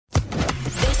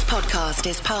podcast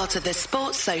is part of the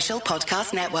Sports Social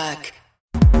Podcast Network.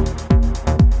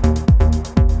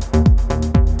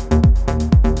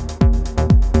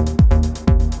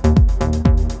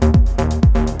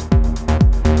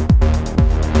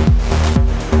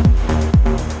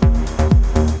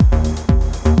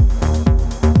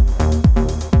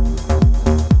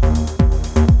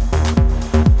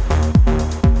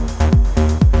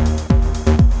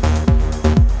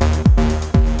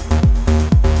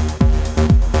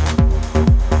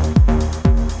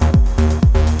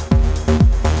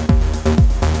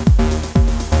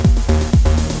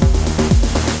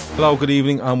 Hello, good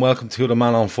evening and welcome to the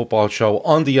Man on Football show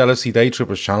on the LFC Day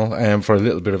Trippers channel for a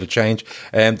little bit of a change.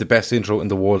 The best intro in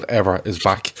the world ever is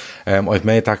back. I've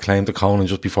made that claim to Conan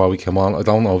just before we came on. I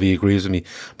don't know if he agrees with me,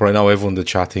 but I know everyone in the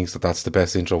chat thinks that that's the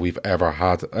best intro we've ever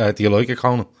had. Do you like it,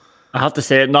 Conan? I have to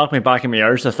say, it knocked me back in my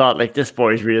arse. I thought, like, this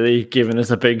boy's really giving us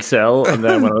a big sell. And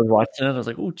then when I was watching it, I was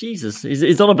like, oh, Jesus,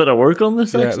 he's done a bit of work on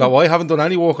this. Yeah, no, I haven't done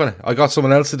any work on it. I got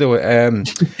someone else to do it.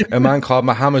 A man called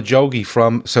Mohammed Jogi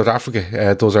from South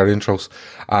Africa does our intros.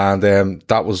 And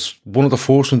that was one of the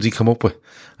first ones he came up with.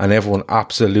 And everyone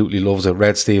absolutely loves it.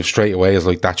 Red Steve straight away is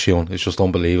like, that tune. It's just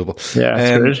unbelievable. Yeah,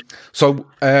 it's good. So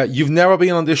you've never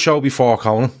been on this show before,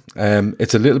 Conan.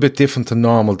 It's a little bit different to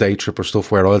normal Day Tripper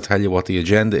stuff where I'll tell you what the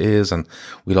agenda is and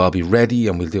we'll all be ready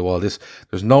and we'll do all this.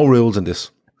 There's no rules in this.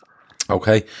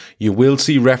 Okay, you will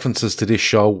see references to this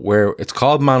show where it's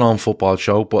called Man on Football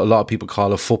Show, but a lot of people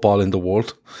call it Football in the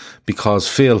World because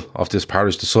Phil of this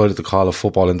parish decided to call it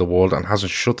Football in the World and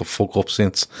hasn't shut the fuck up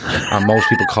since. And most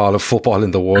people call it Football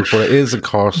in the World, but it is, of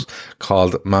course,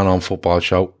 called Man on Football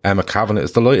Show. Emma Kavanagh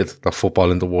is delighted that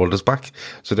Football in the World is back.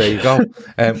 So there you go.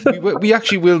 We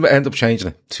actually will end up changing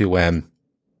it to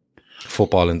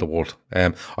Football in the World.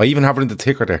 I even have it in the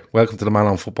ticker there. Welcome to the Man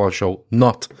on Football show,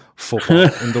 not Football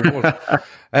in the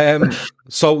World.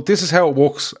 So this is how it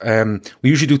works. We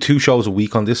usually do 2 shows a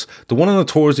week on this. The one on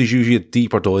the Thursday is usually a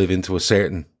deeper dive into a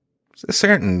certain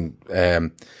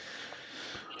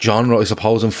genre, I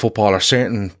suppose, in football, or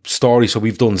certain story. So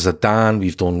we've done Zidane,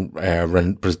 we've done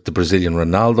the Brazilian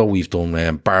Ronaldo, we've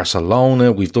done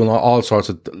Barcelona, we've done all sorts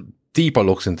of deeper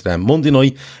looks into them. Monday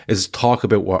night is talk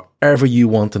about whatever you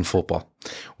want in football.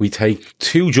 We take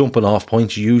 2 jumping off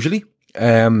points usually,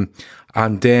 and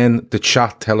then the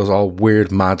chat tell us all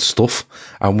weird, mad stuff,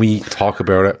 and we talk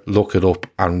about it, look it up,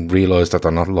 and realise that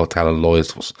they're not telling lies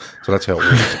to us. So that's how it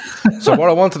works. So what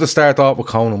I wanted to start off with,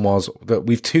 Conan, was that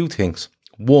we've 2 things.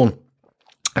 One,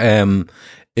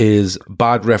 is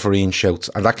bad refereeing shouts,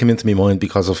 and that came into my mind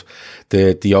because of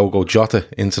the Diogo Jota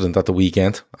incident at the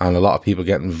weekend, and a lot of people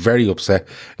getting very upset,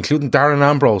 including Darren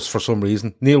Ambrose for some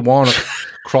reason. Neil Warnock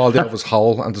crawled out of his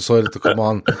hole and decided to come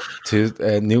on to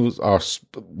news or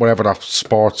whatever that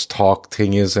sports talk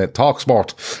thing is, Talk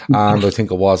Sport, and I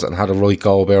think it was, and had a right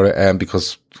go about it,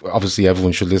 because obviously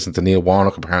everyone should listen to Neil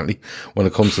Warnock apparently when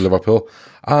it comes to Liverpool.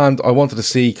 And I wanted to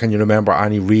see, can you remember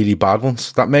any really bad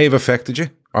ones that may have affected you?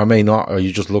 Or may not, or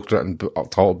you just looked at it and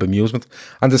thought of bemusement.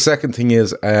 And the second thing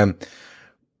is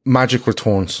magic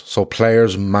returns. So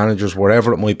players, managers,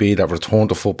 wherever it might be that return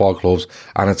to football clubs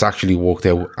and it's actually worked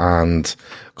out, and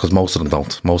because most of them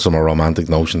don't. Most of them are romantic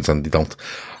notions and they don't.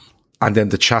 And then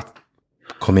the chat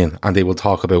come in and they will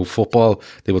talk about football,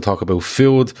 they will talk about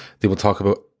food, they will talk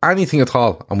about anything at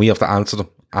all, and we have to answer them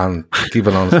and give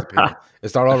an honest opinion.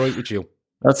 Is that all right with you?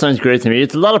 That sounds great to me.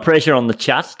 It's a lot of pressure on the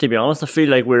chat, to be honest. I feel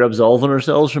like we're absolving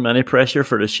ourselves from any pressure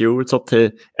for the show. It's up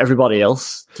to everybody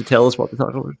else to tell us what to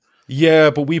talk about. Yeah,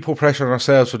 but we put pressure on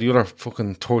ourselves for the other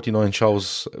fucking 39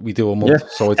 shows we do a month. Yeah.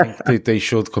 So I think they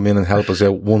should come in and help us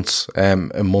out once a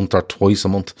month or twice a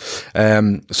month.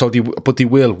 But they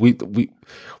will.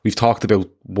 We've talked about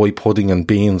white pudding and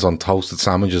beans on toasted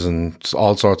sandwiches and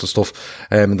all sorts of stuff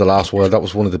in the last while. That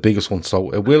was one of the biggest ones.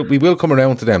 So we will come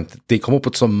around to them. They come up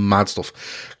with some mad stuff.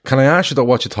 Can I ask you though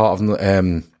what you thought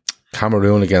of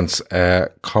Cameroon against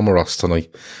Comoros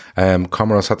tonight?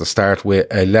 Comoros had to start with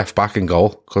a left back in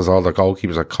goal because all their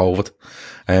goalkeepers had COVID.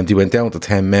 They went down to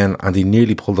 10 men and they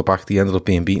nearly pulled it back. They ended up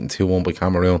being beaten 2-1 by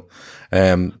Cameroon.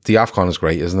 The AFCON is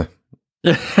great, isn't it?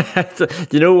 Do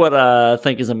you know what I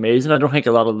think is amazing? I don't think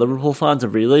a lot of Liverpool fans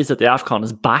have realised that the AFCON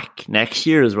is back next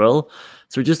year as well.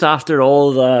 So just after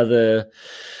all the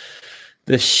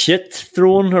shit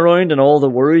thrown around and all the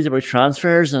worries about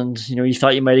transfers, and you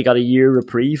thought you might have got a year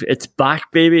reprieve, it's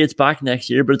back, baby. It's back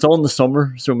next year, but it's all in the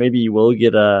summer, so maybe you will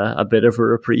get a bit of a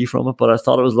reprieve from it. But I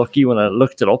thought it was lucky when I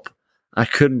looked it up. I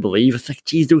couldn't believe it. It's like,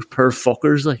 geez, those poor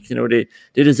fuckers,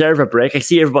 they deserve a break. I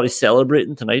see everybody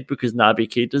celebrating tonight because Naby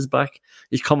Keita's back.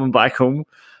 He's coming back home.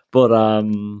 But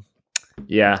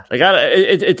yeah,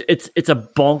 it's a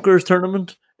bonkers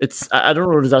tournament. I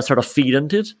don't know, does that sort of feed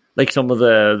into it? Like some of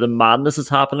the madness that's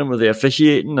happening with the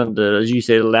officiating and, as you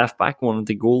say, the left back, one of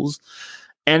the goals.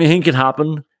 Anything can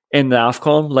happen in the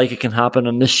AFCON, like it can happen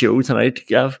on this show tonight,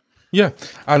 Gav. Yeah,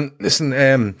 and listen,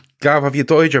 Gav, have you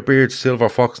dyed your beard silver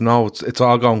fox? No, it's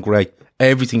all gone grey.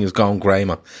 Everything is going grey,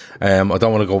 man. I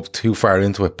don't want to go too far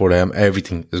into it, but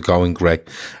everything is going grey.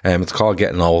 It's called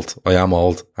getting old. I am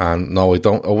old, and no, I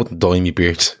wouldn't dye my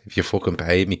beard if you fucking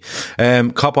paid me.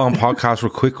 Cop on podcast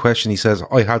with a quick question. He says,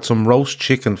 I had some roast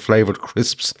chicken flavoured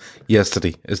crisps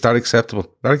yesterday. Is that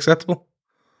acceptable?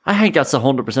 I think that's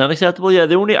 100% acceptable. Yeah,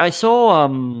 I saw,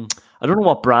 I don't know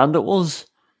what brand it was.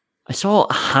 I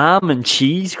saw ham and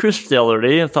cheese crisps the other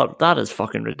day and thought, that is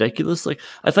fucking ridiculous. Like,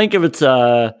 I think if it's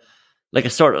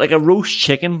like a roast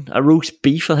chicken, a roast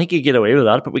beef, I think you get away with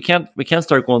that. But we can't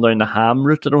start going down the ham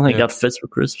route. I don't think that fits for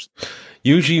crisps.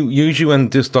 Usually when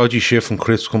this dodgy shit from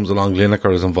crisps comes along,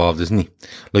 Lineker is involved, isn't he?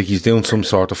 Like he's doing some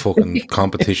sort of fucking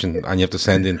competition, and you have to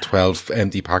send in 12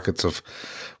 empty packets of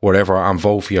whatever and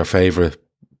vote for your favourite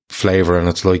flavour, and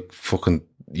it's like fucking,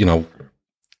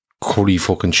 curry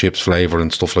fucking chips flavour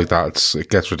and stuff like that. It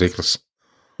gets ridiculous.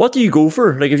 What do you go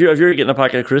for? Like if you're getting a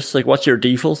packet of crisps, like what's your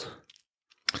default?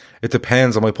 It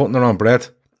depends. Am I putting it on bread?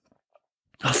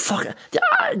 Oh, fuck.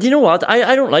 Do you know what?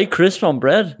 I don't like crisps on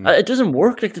bread. It doesn't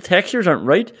work. Like, the textures aren't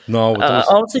right. No, it does.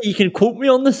 Honestly, you can quote me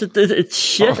on this. It's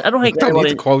shit. I don't think I don't need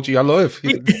to quote you. I love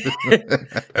it. Eat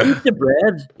the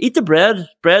bread. Eat the bread.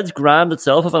 Bread's grand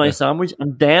itself. Have a nice sandwich.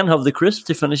 And then have the crisps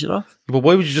to finish it off. But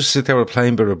why would you just sit there with a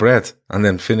plain bit of bread and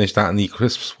then finish that and eat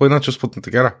crisps? Why not just put them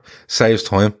together? Saves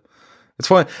time. It's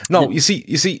fine. No, you see,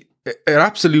 it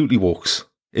absolutely works.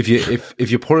 If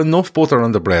you put enough butter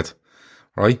on the bread,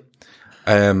 right?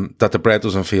 That the bread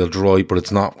doesn't feel dry, but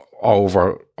it's not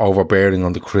overbearing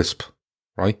on the crisp,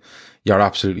 right? You're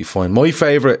absolutely fine. My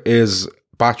favourite is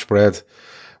batch bread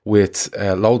with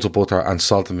loads of butter and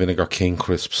salt and vinegar king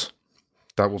crisps.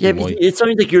 That would be my... It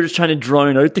sounds like you're just trying to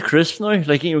drown out the crisps now.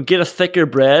 Like, get a thicker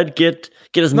bread, get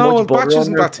as much butter on there. No, batch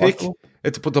isn't that thick.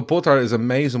 But the butter is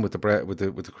amazing with the bread, with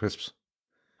the crisps.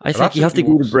 I think you have to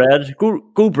go to bread.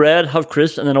 Go bread, have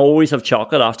crisps, and then always have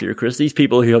chocolate after your crisps. These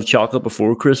people who have chocolate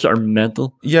before crisps are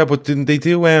mental. Yeah, but didn't they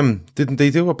do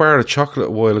a bar of chocolate a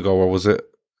while ago, or was it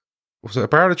a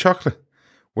bar of chocolate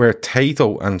where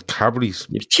Tato and Cadbury's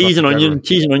cheese and onion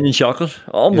chocolate?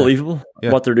 Unbelievable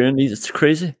what they're doing. It's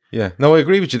crazy. Yeah, no, I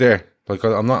agree with you there. Like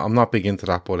I'm not big into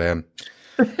that, but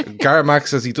Garrett Mack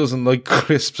says he doesn't like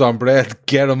crisps on bread.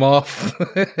 Get him off.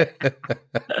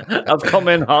 I've come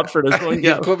in hot for this one.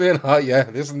 You've come in hot, yeah.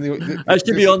 I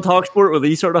should be on TalkSport with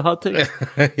these sort of hot takes.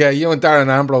 Yeah, you and Darren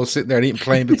Ambrose sitting there eating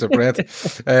plain bits of bread.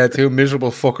 Two miserable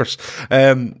fuckers.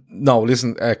 No,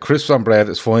 listen, crisps on bread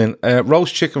is fine.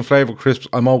 Roast chicken flavoured crisps,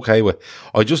 I'm okay with.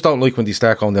 I just don't like when they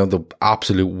start going down the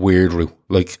absolute weird route.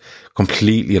 Like,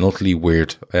 completely and utterly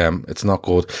weird. It's not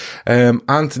good.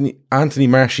 Anthony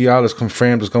Martial is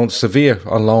confirmed as going to Sevilla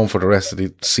on loan for the rest of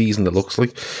the season, it looks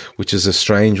like, which is a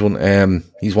strange one.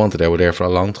 He's wanted over there for a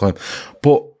long time.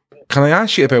 But can I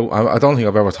ask you about, I don't think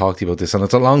I've ever talked to you about this, and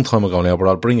it's a long time ago now, but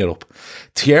I'll bring it up.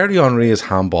 Thierry Henry's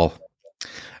handball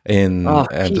in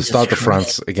the Stade de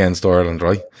France against Ireland,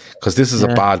 right? Because this is a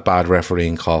bad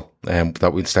refereeing call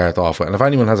that we'll start off with. And if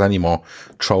anyone has any more,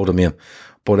 throw them in.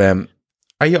 But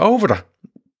are you over that?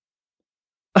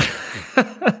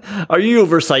 Are you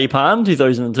over Saipan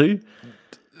 2002?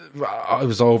 I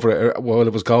was over it while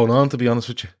it was going on, to be honest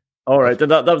with you. All right, then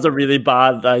that was a really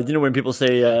bad. You know when people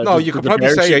say, "No, you could probably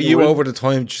say, are you over the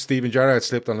time Steven Gerrard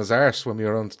slipped on his arse when we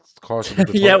were on the course of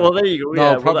the Yeah, well, there you go.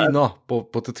 No, probably not.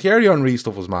 But the Thierry Henry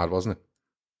stuff was mad, wasn't it?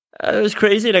 It was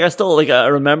crazy. Like I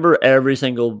remember every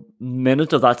single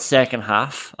minute of that second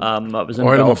half. I was in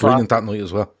Ireland were Belfast. brilliant that night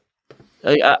as well.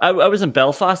 I was in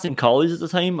Belfast in college at the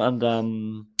time, and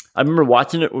I remember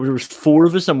watching it. There was four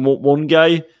of us, and one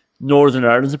guy, Northern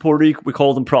Ireland supporter, we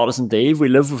called him Protestant Dave. We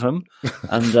lived with him,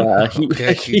 and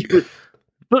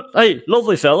but hey,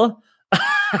 lovely fella.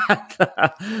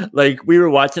 Like we were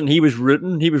watching, he was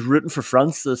rooting for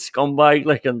France, the scumbag,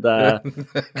 like, and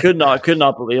could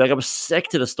not believe. Like I was sick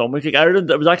to the stomach. Like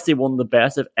Ireland, it was actually one of the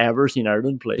best I've ever seen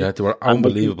Ireland play. Yeah, they were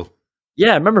unbelievable.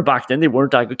 Yeah, I remember back then they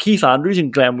weren't that good. Keith Andrews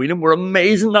and Glenn Whelan were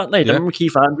amazing that night. Yeah. I remember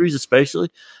Keith Andrews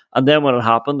especially. And then when it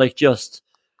happened, like just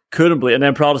couldn't believe. And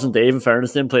then Protestant Dave, in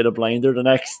fairness, then played a blinder. The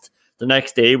next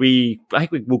day, I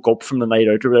think we woke up from the night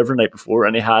out or whatever, the night before,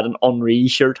 and he had an Henry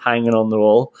shirt hanging on the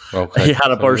wall. Okay. He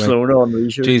had a Barcelona Henry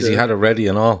shirt. Jeez, he had it ready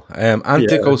and all.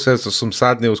 Dicko says there's some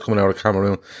sad news coming out of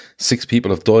Cameroon. 6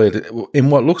 people have died in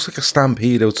what looks like a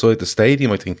stampede outside the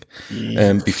stadium, I think.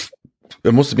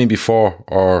 It must have been before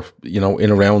or,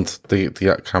 in around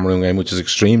the Cameroon game, which is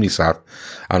extremely sad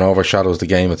and overshadows the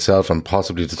game itself and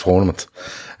possibly the tournament.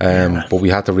 But we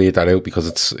had to read that out because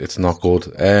it's not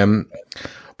good.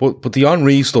 But the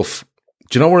Henry stuff,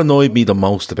 do you know what annoyed me the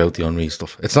most about the Henry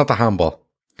stuff? It's not the handball.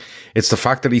 It's the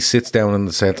fact that he sits down in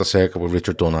the centre circle with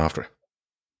Richard Dunn after.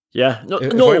 Yeah.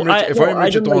 If I'm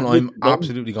Richard Dunn, I'm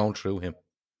absolutely going through him.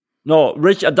 No,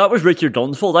 that was Richard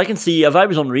Dunn's fault. I can see, if I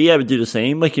was Henry, I would do the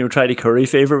same. Try to curry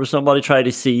favour with somebody, try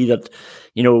to see that,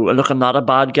 look, I'm not a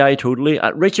bad guy totally.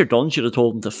 Richard Dunn should have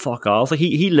told him to fuck off.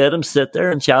 He let him sit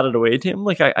there and chatted away to him.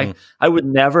 I would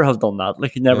never have done that.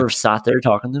 He'd never have sat there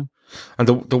talking to him. And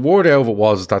the word out of it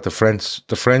was that the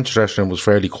French dressing room was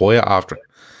fairly quiet after.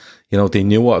 They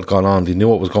knew what had gone on. They knew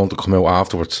what was going to come out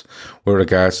afterwards with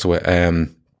regards to it.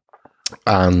 And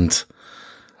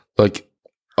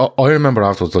I remember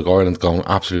afterwards, Ireland going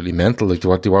absolutely mental.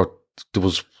 There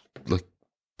was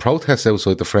protests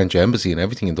outside the French embassy and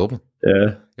everything in Dublin.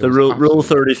 Yeah, the Rule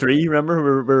 33.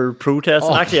 Remember, we're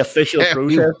protesting. Actually, official protest.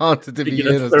 We wanted to be in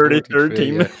a 33rd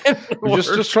team. Yeah.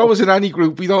 just throw us in any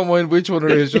group. We don't mind which one it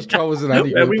is. Just throw us in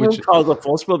any group. We won't cause a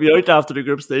fuss. We'll be out after the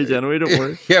group stage anyway. Don't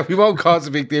worry. Yeah, we won't cause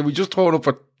a big deal. We just throw it up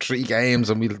for 3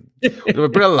 games and we'll have a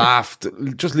bit of laugh.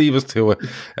 Just leave us to it.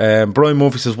 Brian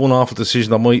Murphy says one awful decision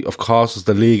that might have cost us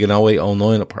the league in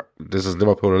 08-09. This is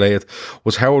Liverpool related.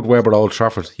 Was Howard Webb at Old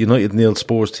Trafford. United nil,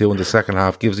 Spurs 2 in the second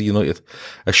half. Gives the United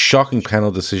a shocking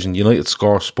penalty decision. United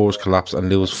score, Spurs collapse and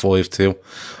lose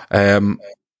 5-2.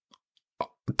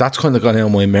 That's kind of gone out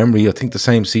of my memory. I think the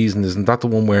same season, isn't that the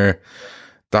one where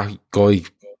that guy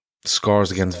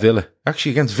scores against Villa?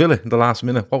 Actually, against Villa in the last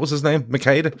minute. What was his name?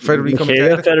 Federico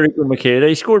Makeda.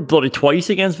 He scored bloody twice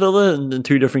against Villa in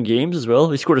 2 different games as well.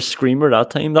 He scored a screamer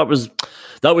that time. That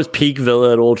was peak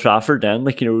Villa at Old Trafford then.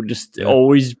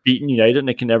 Always beating United and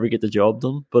they can never get the job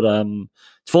done. But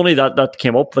it's funny that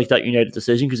came up, that United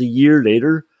decision, because a year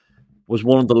later was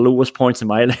one of the lowest points in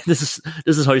my life. This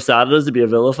is how sad it is to be a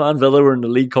Villa fan. Villa were in the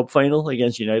League Cup final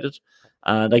against United.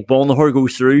 And Bonahor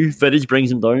goes through, Vidic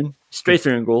brings him down, straight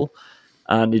through in goal,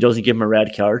 and he doesn't give him a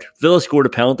red card. Villa scored a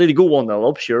penalty, they go 1-0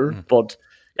 up, sure, but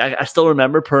I still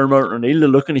remember Per Martin O'Neill, the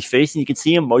look on his face, and you could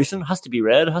see him mouthing, it has to be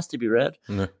red.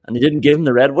 And they didn't give him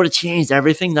the red. Would have changed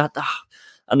everything. And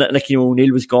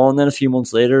O'Neill was gone then a few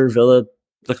months later. Villa,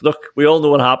 look, we all know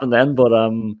what happened then, but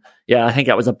I think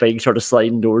that was a big sort of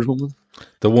sliding doors moment.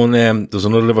 The one, there's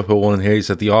another Liverpool one in here. He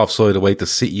said the offside away to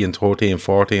City in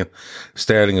 13-14.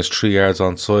 Sterling is 3 yards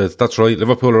onside. That's right.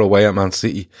 Liverpool are away at Man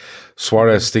City.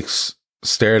 Suarez sticks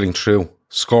Sterling through,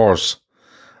 scores,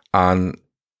 and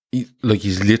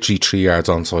he's literally 3 yards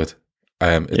onside.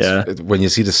 When you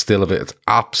see the still of it, it's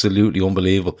absolutely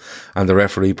unbelievable. And the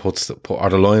referee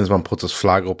the linesman puts his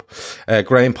flag up.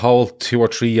 Graham Powell, 2 or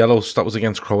 3 yellows. That was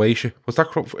against Croatia. Was that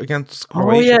against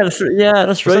Croatia? Oh yeah,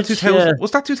 that's right.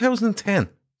 Was that 2010?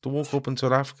 The World Cup in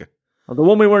South Africa? The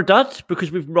one we weren't at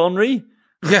because we've Henry.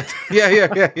 Yeah.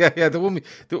 The one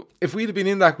if we'd have been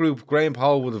in that group, Graham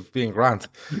Powell would have been grand.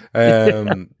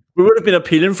 We would have been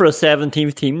appealing for a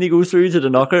 17th team to go through to the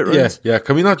knockout rounds. Yeah.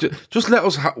 Can we not just let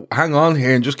us hang on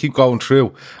here and just keep going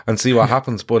through and see what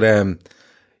happens? But that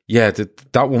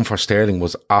one for Sterling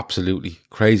was absolutely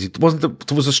crazy.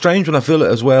 There was a strange one at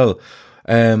Villa as well.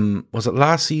 Was it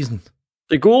last season?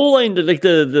 The goal line,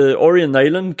 the Orion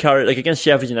Nyland carry, against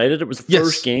Sheffield United, it was the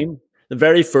first game. The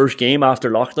very first game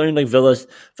after lockdown, Villa,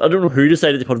 I don't know who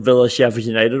decided to put Villa Sheffield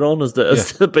United on as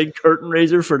the big curtain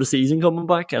raiser for the season coming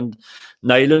back, and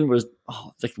Nyland was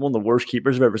one of the worst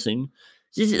keepers I've ever seen.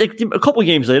 A couple of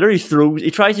games later,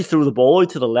 he tries to throw the ball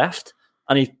out to the left,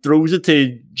 and he throws it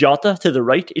to Jota to the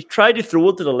right. He tried to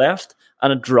throw it to the left,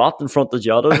 and it dropped in front of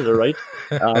Jota to the right.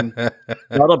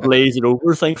 Jota blazed it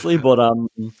over, thankfully, but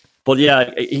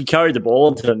yeah, he carried the ball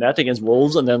into the net against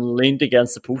Wolves, and then leaned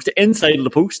against the post, the inside of the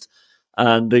post.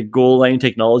 And the goal line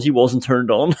technology wasn't turned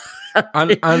on.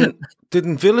 and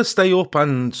didn't Villa stay up?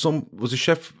 And was a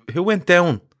chef who went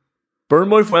down?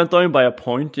 Bournemouth went down by a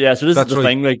point. Yeah, so this is the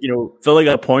thing. Villa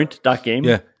got a point that game.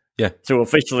 Yeah. So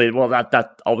officially,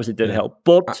 that obviously did help.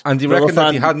 But and do you reckon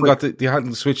that they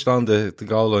hadn't switched on the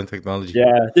goal line technology?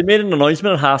 Yeah, they made an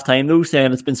announcement at half time though,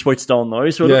 saying it's been switched on now.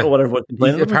 So I don't know what everyone's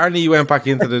complaining about. Apparently, he went back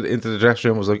into the dressing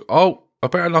room and was like, "Oh, I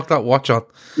better knock that watch on."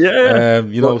 Yeah.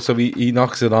 So he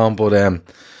knocks it on, but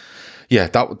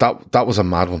that was a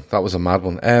mad one. That was a mad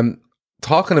one.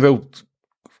 Talking about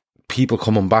people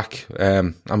coming back,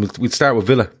 and we'd start with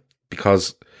Villa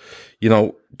because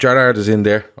Gerrard is in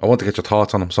there. I want to get your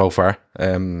thoughts on him so far.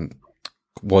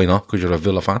 Why not? Because you're a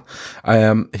Villa fan.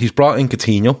 He's brought in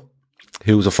Coutinho.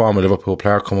 who was a former Liverpool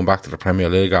player coming back to the Premier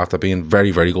League after being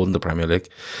very, very good in the Premier League,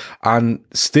 and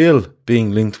still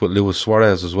being linked with Luis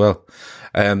Suarez as well.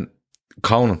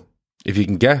 Conan, if you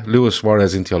can get Luis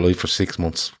Suarez into your life for 6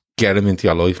 months, get him into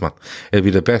your life, man. It'll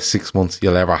be the best 6 months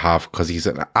you'll ever have, because he's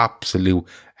an absolute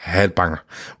headbanger,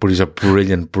 but he's a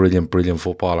brilliant, brilliant, brilliant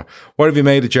footballer. What have you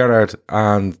made of Gerrard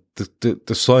and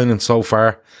the signing so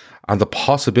far, and the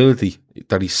possibility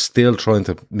that he's still trying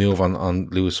to move on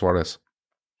Luis Suarez?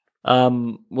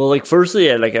 Well, like, firstly,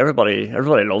 yeah, like, everybody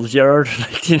loves Gerrard.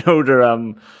 Like, you know,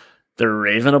 they're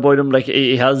raving about him. Like,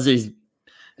 he has these.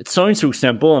 It sounds so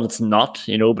simple, and it's not,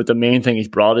 you know. But the main thing he's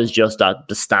brought is just that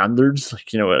the standards,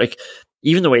 like, you know, like,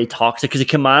 even the way he talks, because he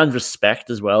commands respect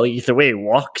as well. Like, the way he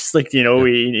walks, like, you know,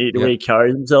 the way he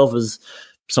carries himself is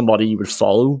somebody you would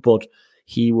follow. But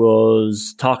he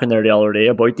was talking there the other day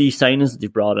about these signings that he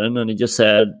brought in, and he just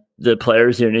said, the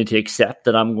players here need to accept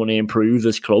that I'm going to improve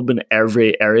this club in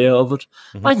every area of it.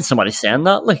 Imagine somebody saying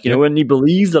that, like, you know, and he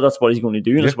believes that that's what he's going to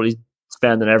do, and that's what he's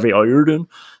spending every hour doing.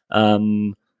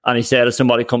 And he said, if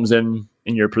somebody comes in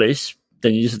your place,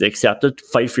 then you just have to accept it,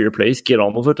 fight for your place, get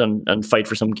on with it, and fight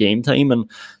for some game time.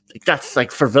 And like, that's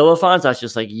like, for Villa fans, that's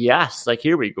just like, yes, like,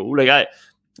 here we go. Like,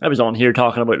 I was on here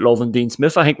talking about loving Dean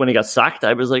Smith. I think when he got sacked,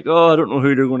 I was like, oh, I don't know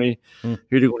who they're going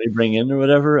to bring in or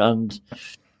whatever. And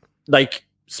like,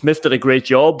 Smith did a great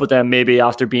job, but then maybe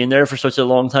after being there for such a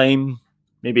long time,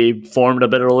 maybe formed a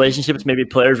bit of relationships. Maybe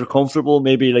players were comfortable.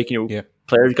 Maybe, like, you know,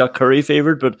 players got Curry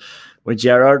favoured. But with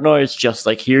Gerrard now, it's just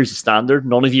like, here's the standard.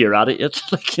 None of you are at it yet.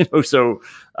 Like, you know, so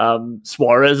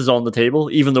Suarez is on the table,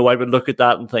 even though I would look at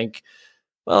that and think,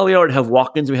 well, we already have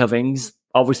Watkins, we have Ings.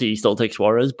 Obviously, you still take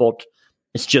Suarez, but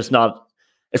it's just not.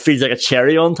 It feels like a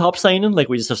cherry on top signing. Like,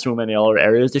 we just have so many other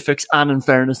areas to fix. And in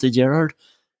fairness to Gerrard,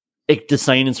 the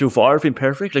signing so far have been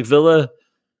perfect. Like, Villa,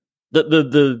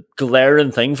 the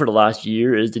glaring thing for the last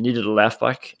year is they needed a left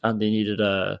back and they needed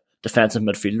a defensive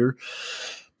midfielder.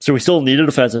 So we still need a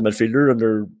defensive midfielder,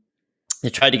 and they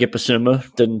tried to get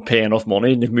Basuma, didn't pay enough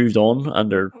money, and they've moved on,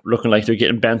 and they're looking like they're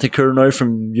getting Bentancur now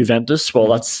from Juventus. Well,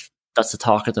 that's the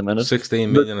talk at the minute.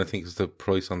 16 million, I think, is the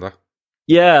price on that.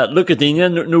 Yeah, look at Dina,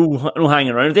 no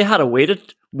hanging around. If they had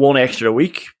waited one extra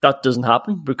week, that doesn't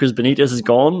happen, because Benitez is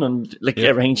gone, and like,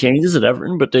 everything changes at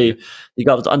Everton. But they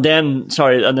got it, and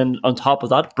then on top of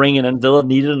that, bringing in Villa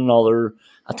needed another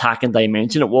attacking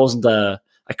dimension. It wasn't a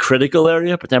critical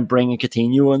area, but then bringing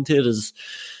Coutinho into it it's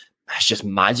just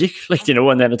magic. Like, you know,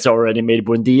 and then it's already made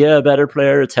Buendia a better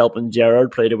player. It's helping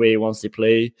Gerrard play the way he wants to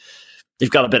play. They've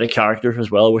got a bit of character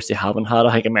as well, which they haven't had.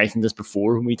 I think I mentioned this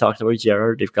before when we talked about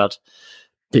Gerrard.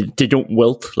 They don't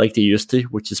wilt like they used to,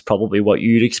 which is probably what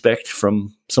you'd expect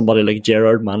from somebody like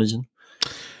Gerrard managing.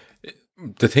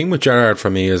 The thing with Gerrard for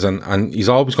me is, and he's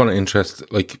always going to interest,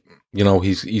 like, you know,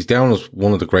 he's down as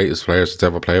one of the greatest players that's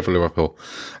ever played for Liverpool.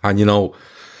 And, you know,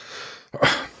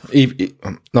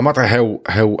 no matter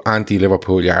how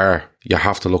anti-Liverpool you are, you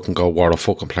have to look and go, what a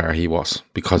fucking player he was,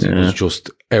 because he was just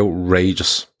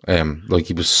outrageous. Like,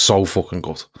 he was so fucking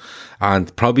good,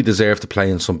 and probably deserved to play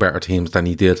in some better teams than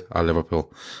he did at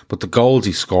Liverpool. But the goals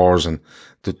he scores and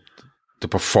the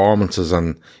performances,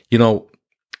 and, you know,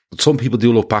 some people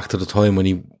do look back to the time when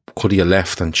he could have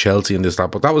left and Chelsea and this,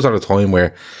 that, but that was at a time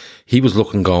where he was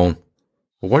looking, going,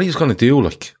 well, what are you going to do?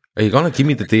 Like, are you going to give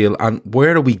me the deal? And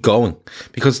where are we going?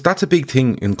 Because that's a big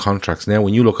thing in contracts now.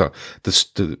 When you look at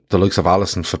the likes of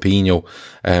Alisson, Fabinho,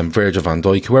 Virgil van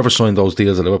Dijk, whoever signed those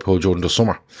deals at Liverpool during the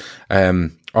summer,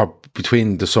 or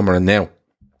between the summer and now,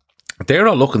 they're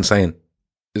all looking, saying,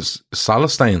 is Salah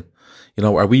staying? You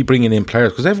know, are we bringing in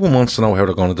players? Because everyone wants to know how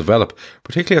they're going to develop,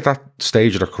 particularly at that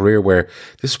stage of their career where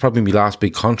this is probably my last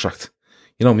big contract.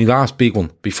 You know, my last big one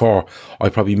before I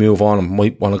probably move on and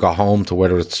might want to go home to,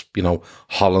 whether it's, you know,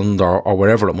 Holland or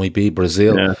wherever it might be,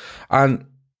 Brazil. Yeah. And,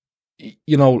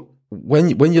 you know, when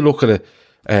you look at it,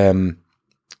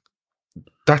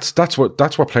 that's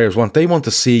what players want. They want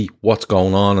to see what's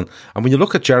going on. And when you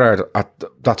look at Gerrard at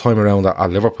that time around at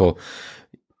Liverpool,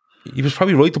 he was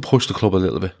probably right to push the club a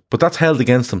little bit, but that's held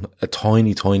against him a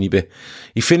tiny, tiny bit.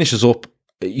 He finishes up.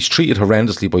 He's treated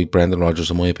horrendously by Brendan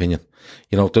Rodgers, in my opinion.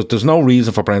 You know, there's no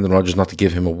reason for Brendan Rodgers not to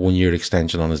give him a 1-year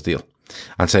extension on his deal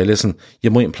and say, listen,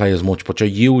 you mightn't play as much, but you're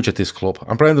huge at this club.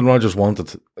 And Brendan Rodgers'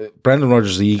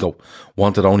 ego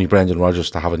wanted only Brendan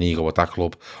Rodgers to have an ego at that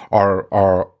club,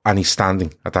 or any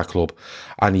standing at that club.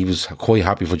 And he was quite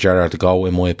happy for Gerrard to go,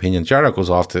 in my opinion. Gerrard goes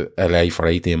off to LA for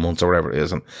 18 months or whatever it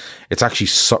is. And it's actually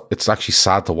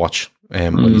sad to watch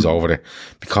when he's over there,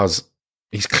 because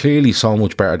he's clearly so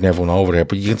much better than everyone over there,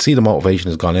 but you can see the motivation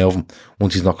has gone out of him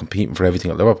once he's not competing for everything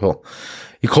at Liverpool.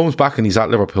 He comes back and he's at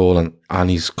Liverpool and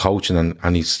he's coaching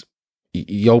and he's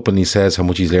he openly says how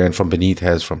much he's learned from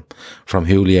Benitez, from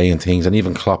Houllier and things, and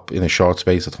even Klopp in a short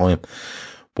space of time.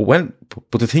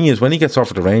 But the thing is, when he gets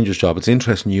offered the Rangers job, it's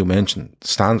interesting you mentioned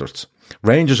standards.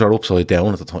 Rangers are upside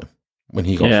down at the time when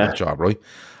he got that job, right?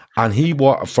 And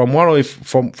from what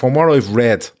I've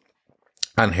read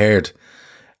and heard,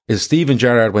 is Steven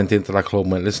Gerrard went into that club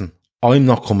and went, listen, I'm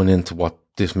not coming into what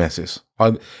this mess is.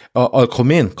 I'll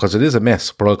come in because it is a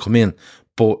mess, but I'll come in.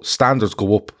 But standards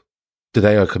go up the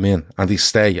day I come in, and they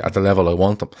stay at the level I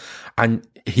want them. And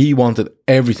he wanted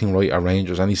everything right at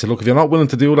Rangers, and he said, look, if you're not willing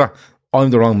to do that, I'm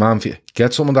the wrong man for you.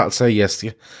 Get someone that'll say yes to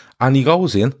you. And he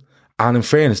goes in, and in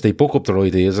fairness, they book up their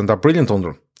ideas, and they're brilliant under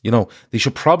him. You know, they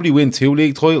should probably win 2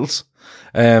 league titles,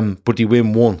 but they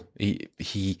win 1.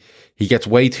 He gets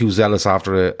way too zealous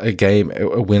after a game,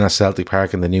 a win at Celtic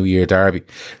Park in the New Year derby,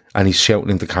 and he's shouting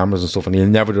into cameras and stuff, and he'll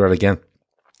never do that again.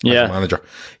 As a manager,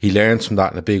 he learns from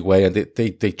that in a big way, and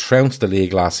they trounced the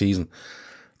league last season.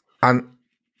 And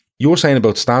you're saying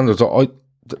about standards,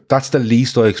 that's the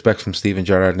least I expect from Steven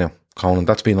Gerrard now, Conan.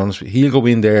 That's being honest with you. He'll go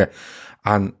in there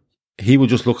and he will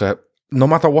just look at, no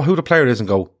matter who the player is, and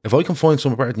go, if I can find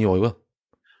someone better than you, I will.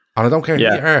 And I don't care who you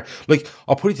are. Like,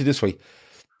 I'll put it to you this way: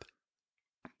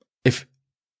 if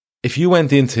he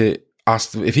went into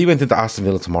Aston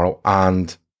Villa tomorrow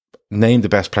and named the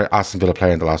best Aston Villa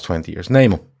player in the last 20 years,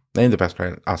 name the best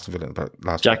player in Aston Villa in the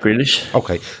last Jack Grealish.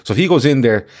 Okay, so if he goes in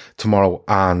there tomorrow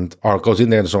or goes in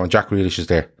there in the summer and Jack Grealish is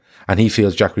there, and he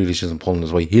feels Jack Grealish isn't pulling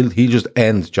his way, he'll just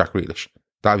end Jack Grealish.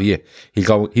 That'll be it.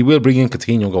 He will bring in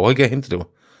Coutinho and go, I'll get him to do it.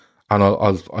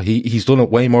 And he's done it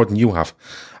way more than you have.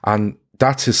 And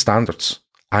that's his standards.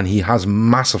 And he has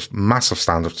massive, massive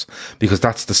standards, because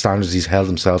that's the standards he's held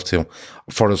himself to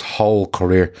for his whole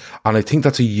career. And I think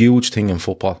that's a huge thing in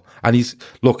football. And he's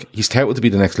touted to be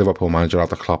the next Liverpool manager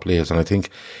after Klopp leaves. And I think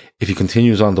if he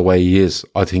continues on the way he is,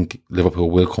 I think Liverpool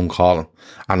will come calling.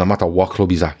 And no matter what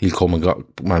club he's at, he'll come and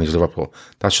manage Liverpool.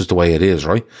 That's just the way it is,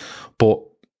 right? But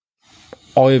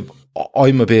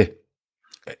I'm a bit...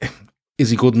 Is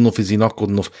he good enough? Is he not good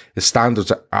enough? His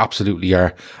standards absolutely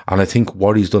are. And I think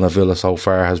what he's done at Villa so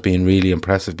far has been really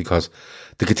impressive, because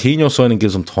the Coutinho signing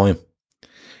gives him time.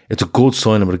 It's a good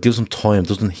signing, but it gives him time. It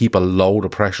doesn't heap a load of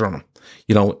pressure on him.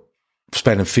 You know,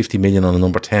 spending 50 million on a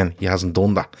number 10. He hasn't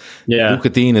done that. Yeah. Luka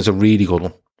Dean is a really good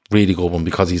one. Really good one,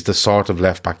 because he's the sort of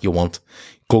left back you want.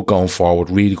 Good going forward,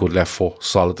 really good left foot,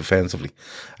 solid defensively.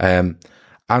 And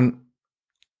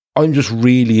I'm just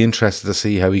really interested to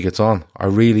see how he gets on. I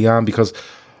really am, because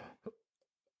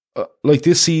like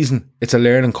this season, it's a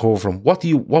learning curve for him. What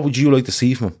would you like to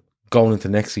see from him going into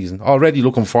next season? Already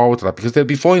looking forward to that, because they'll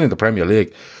be fine in the Premier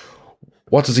League.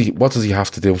 What does he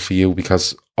have to do for you?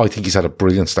 Because I think he's had a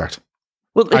brilliant start.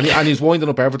 Well, and he's winding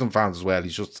up Everton fans as well.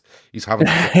 He's having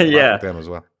with them as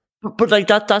well. But like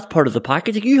that's part of the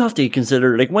package. Like, you have to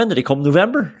consider, like, when did he come?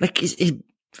 November? Like, he's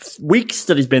weeks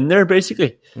that he's been there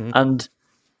basically, and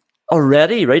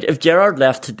already, right? If Gerrard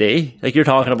left today, like you're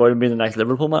talking about him being the next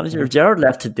Liverpool manager, if Gerrard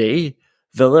left today,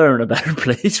 Villa are in a better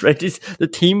place, right? The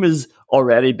team is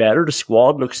already better. The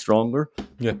squad looks stronger.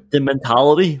 Yeah. The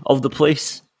mentality of the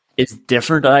place is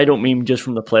different. I don't mean just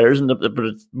from the players, but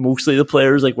it's mostly the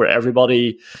players, like, where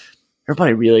everybody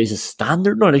realizes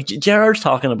standard now. Like, Gerrard's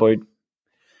talking about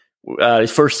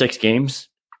his first 6 games.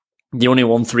 He only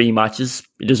won 3 matches.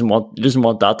 He doesn't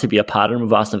want that to be a pattern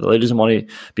with Aston Villa. He doesn't want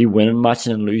to be winning matches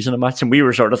and losing a match. And we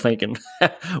were sort of thinking,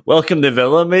 welcome to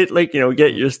Villa, mate. Like, you know,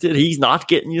 get used to it. He's not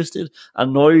getting used to it.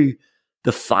 And now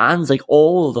the fans, like,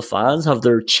 all of the fans have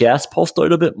their chest puffed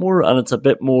out a bit more, and it's a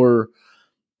bit more...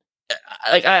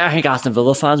 Like, I think Aston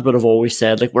Villa fans would have always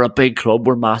said, like, we're a big club,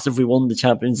 we're massive, we won the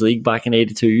Champions League back in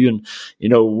 82, and, you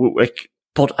know, like,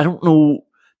 but I don't know...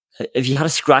 If you had to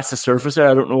scratch the surface there,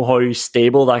 I don't know how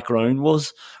stable that ground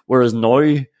was. Whereas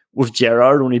now, with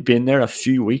Gerrard only been there a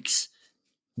few weeks,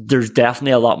 there's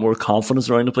definitely a lot more confidence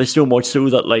around the place. So much so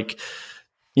that, like,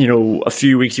 you know, a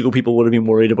few weeks ago, people would have been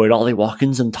worried about Ollie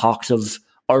Watkins and talks of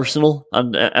Arsenal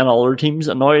and other teams.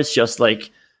 And now it's just like,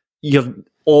 you have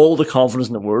all the confidence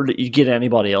in the world that you get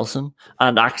anybody else in.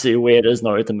 And actually, the way it is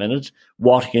now at the minute,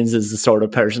 Watkins is the sort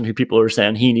of person who people are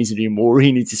saying he needs to do more,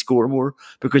 he needs to score more,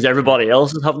 because everybody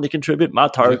else is having to contribute.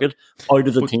 Matt Target out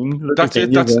of the team. That's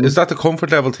it. Is that the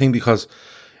comfort level thing? Because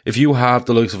if you have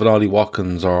the likes of an Ollie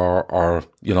Watkins or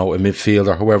you know, a midfield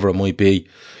or whoever it might be,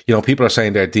 you know, people are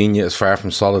saying that Digne is far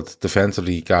from solid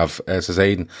defensively, Gav, says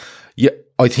Aidan. Yeah,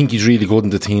 I think he's really good in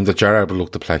the team that Gerrard will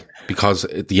look to play, because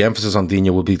the emphasis on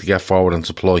Digne will be to get forward and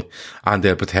supply, and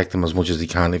they'll protect him as much as he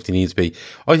can if he needs to be.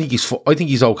 I think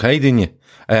he's okay, Digne.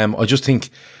 I just think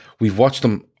we've watched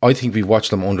them. I think we've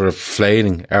watched them under a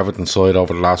flaming Everton side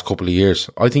over the last couple of years.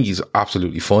 I think he's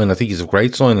absolutely fine. I think he's a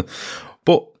great signing.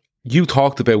 But you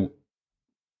talked about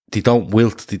they don't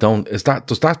wilt. They don't. Does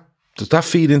that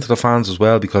feed into the fans as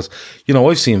well? Because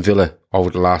I've seen Villa over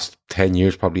the last 10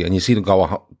 years probably, and you see them go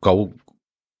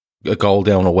a goal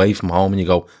down away from home, and you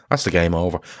go, that's the game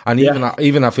over. And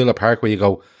even at Villa Park, where you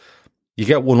go, you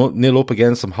get 1-0 up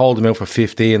against them, hold them out for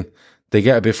 15. They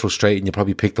get a bit frustrated and you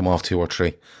probably pick them off 2 or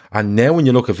 3. And now when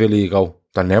you look at Villa, you go,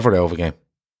 they're never out of a game.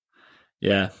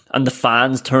 Yeah, and the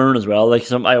fans turn as well.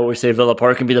 Like I always say, Villa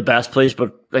Park can be the best place,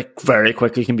 but like very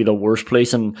quickly can be the worst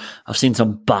place. And I've seen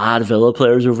some bad Villa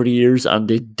players over the years, and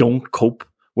they don't cope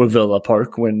with Villa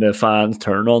Park when the fans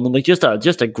turn on them. Like just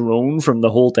a groan from the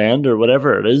whole end or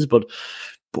whatever it is. But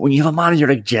when you have a manager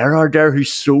like Gerrard there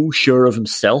who's so sure of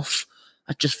himself,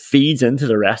 that just feeds into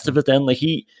the rest of it. Then like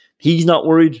he's not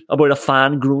worried about a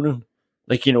fan groaning,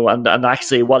 and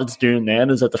actually what it's doing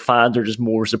then is that the fans are just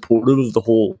more supportive of the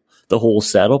whole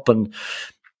setup, and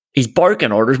he's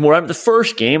barking orders more. The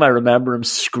first game I remember him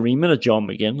screaming at John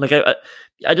McGinn. Like I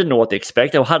didn't know what to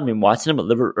expect. I hadn't been watching him at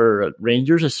Liverpool or at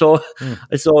Rangers. I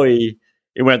saw he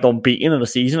went unbeaten in a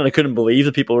season, and I couldn't believe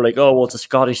that people were like, "Oh, well, it's a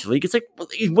Scottish league." It's like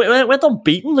he went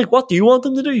unbeaten. Like, what do you want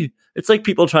him to do? It's like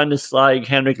people trying to slag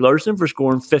Henrik Larsson for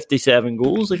scoring 57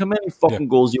 goals. Like, how many fucking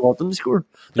goals do you want them to score?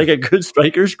 Like, a good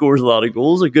striker scores a lot of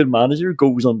goals. A good manager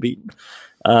goes unbeaten.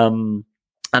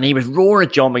 And he was roaring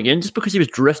at John McGinn just because he was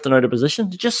drifting out of position.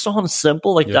 It just sounds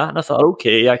simple like that. And I thought,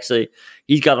 okay, actually,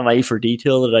 he's got an eye for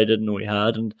detail that I didn't know he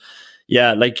had. And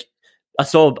yeah, like I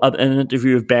saw an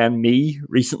interview of Ben Mee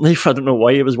recently. I don't know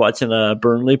why he was watching a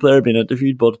Burnley player being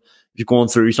interviewed, but he was going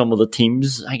through some of the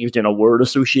teams. I think he was doing a word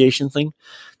association thing.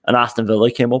 And Aston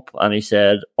Villa came up and he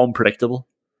said, unpredictable.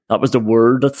 That was the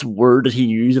word. That's the word that he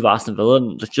used of Aston Villa.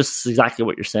 And it's just exactly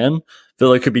what you're saying.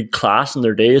 Villa could be class in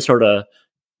their day, sort of,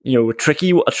 a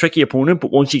tricky opponent, but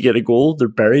once you get a goal, they're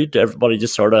buried. Everybody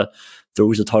just sort of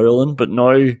throws the towel in. But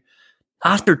now,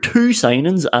 after 2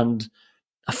 signings and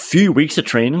a few weeks of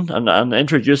training and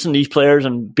introducing these players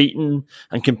and beating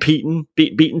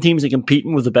teams and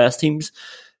competing with the best teams,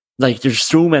 like there's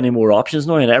so many more options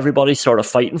now, and everybody's sort of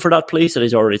fighting for that place that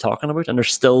he's already talking about, and they're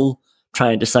still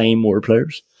trying to sign more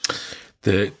players.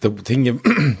 The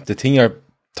thing you're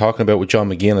talking about with John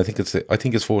McGinn, I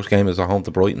think his first game is at home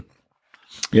to Brighton.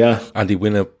 Yeah, and they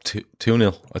win up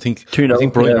 2-0. I think 2-0, I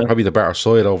think Brighton are probably the better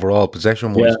side overall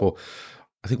possession wise, but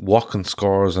I think Watkins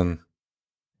scores and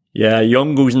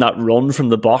Young goes in that run from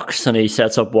the box and he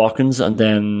sets up Watkins, and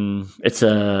then it's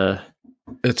a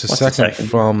second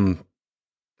from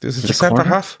is it the centre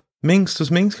half?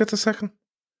 Does Mings get the second?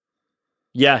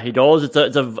 Yeah, he does.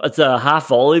 It's a half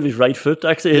volley of his right foot.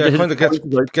 Actually, it kind of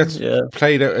gets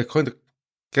played out. It kind of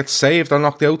gets saved or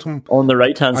knocked out to him on the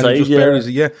right hand side. Buries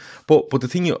it, But the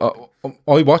thing,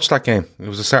 I watched that game. It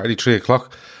was a Saturday 3:00,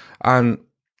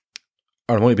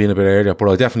 or it might have been a bit earlier, but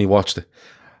I definitely watched it.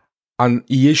 And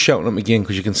he is shouting at McGinn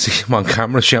because you can see him on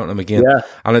camera shouting at McGinn. Yeah.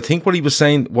 And I think what he was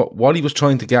saying, what he was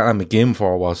trying to get at McGinn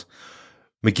for was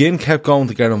McGinn kept going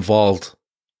to get involved.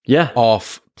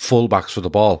 Off fullbacks for the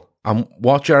ball. And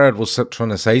what Gerrard was trying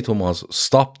to say to him was,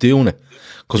 stop doing it.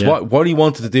 Because what he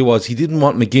wanted to do was, he didn't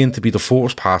want McGinn to be the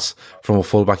first pass from a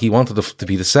fullback. He wanted to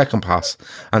be the second pass.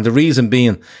 And the reason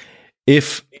being,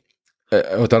 if,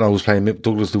 I don't know who was playing,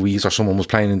 Douglas Luiz or someone was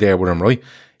playing in there with him, right?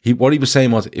 What he was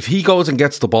saying was, if he goes and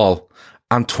gets the ball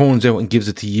and turns out and gives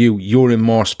it to you, you're in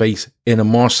more space, in a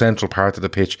more central part of the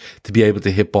pitch to be able to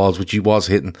hit balls, which he was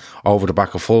hitting over the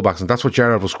back of fullbacks. And that's what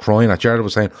Gerrard was crying at. Gerrard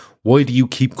was saying, why do you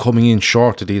keep coming in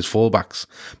short to these fullbacks?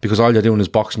 Because all you're doing is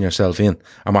boxing yourself in,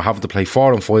 and we're having to play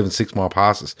 4 and 5 and 6 more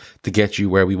passes to get you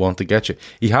where we want to get you.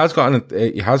 He has got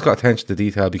attention to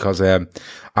detail, because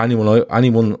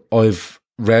anyone I've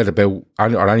read about,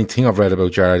 or anything I've read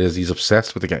about Gerrard, is he's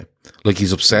obsessed with the game. Like,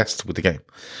 he's obsessed with the game.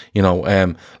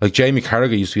 Like Jamie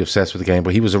Carragher used to be obsessed with the game,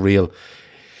 but it was a real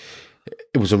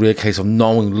case of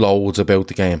knowing loads about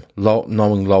the game,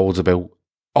 knowing loads about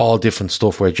all different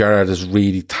stuff, where Gerrard is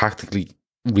really tactically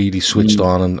really switched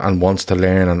on and wants to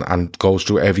learn and goes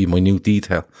through every minute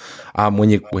detail. When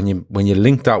you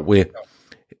link that with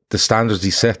the standards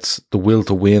he sets, the will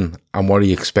to win, and what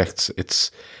he expects,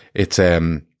 it's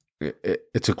a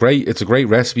great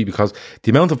recipe, because the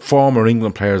amount of former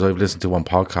England players I've listened to on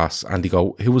podcasts, and they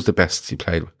go, who was the best he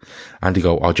played with? And they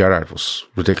go, oh, Gerrard was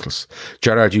ridiculous.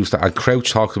 Gerrard used to, and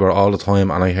Crouch talks about it all the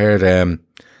time, and I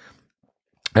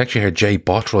actually heard Jay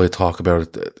Bottroy talk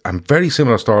about it, and very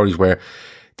similar stories where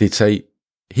they'd say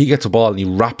he gets a ball and he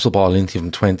wraps a ball into you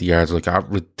from 20 yards, like a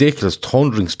ridiculous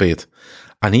thundering speed,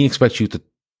 and he expects you to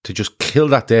just kill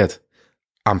that dead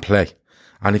and play.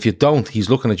 And if you don't, he's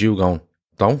looking at you going,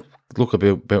 don't look at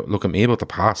me about the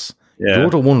pass. Yeah. You're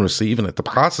the one receiving it. The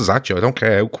pass is at you. I don't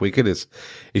care how quick it is.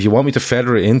 If you want me to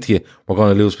feather it into you, we're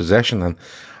going to lose possession.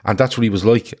 And that's what he was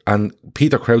like. And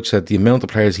Peter Crouch said the amount of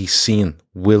players he's seen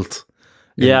wilt.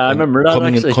 I remember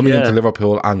that coming into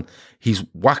Liverpool, and he's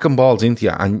whacking balls into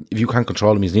you, and if you can't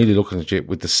control him, he's nearly looking at you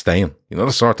with disdain. You know,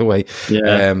 the sort of way.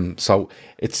 Yeah. So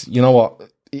it's, you know what,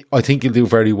 I think he'll do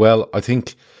very well. I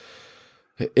think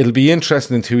it'll be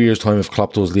interesting in 2 years' time if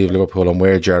Klopp does leave Liverpool and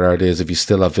where Gerrard is, if he's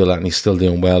still at Villa and he's still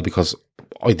doing well, because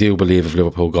I do believe if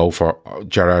Liverpool go for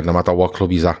Gerrard, no matter what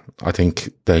club he's at, I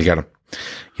think they'll get him.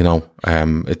 You know,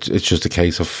 it's just a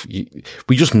case of,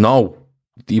 we just know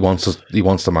he wants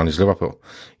to manage Liverpool.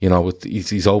 You know,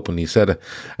 he's open. He said it.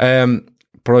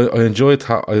 But I enjoyed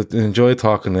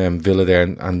talking Villa there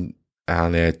and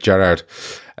Gerrard.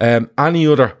 Any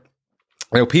other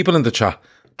people in the chat?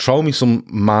 Throw me some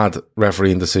mad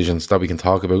refereeing decisions that we can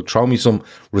talk about. Throw me some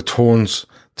returns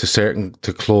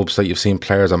to clubs that you've seen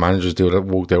players and managers do that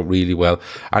worked out really well.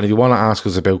 And if you want to ask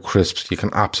us about crisps, you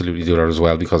can absolutely do that as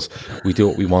well, because we do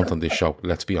what we want on this show.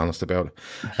 Let's be honest about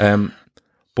it.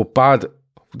 But bad.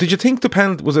 Did you think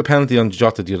was a penalty on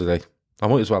Jota the other day? I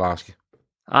might as well ask you.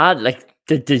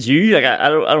 Did you? I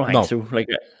don't think so.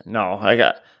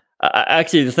 No.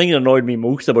 Actually, the thing that annoyed me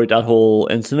most about that whole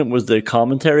incident was the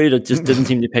commentary that just didn't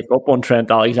seem to pick up on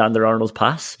Trent Alexander-Arnold's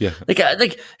pass. Yeah.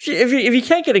 If you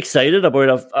can't get excited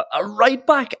about a right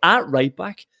back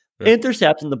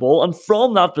intercepting the ball and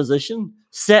from that position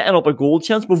setting up a goal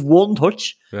chance with one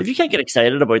touch, if you can't get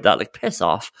excited about that, piss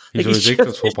off. He's a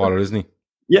ridiculous footballer, isn't he?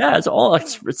 Yeah,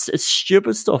 it's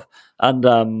stupid stuff. And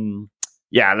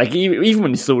even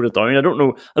when he slowed it down, I don't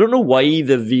know why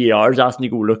the VAR is asking to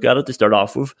go look at it to start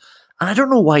off with. And I don't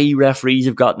know why referees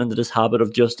have gotten into this habit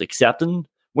of just accepting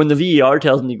when the VAR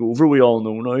tells him to go over. We all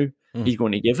know now he's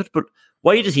going to give it, but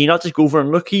why does he not just go over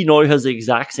and look? He now has the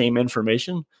exact same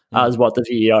information as what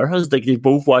the VAR has. They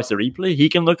both watch the replay. He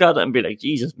can look at it and be like,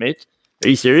 Jesus, mate, are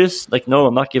you serious? No,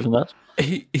 I'm not giving that.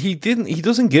 He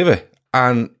doesn't give it.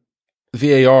 And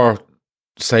VAR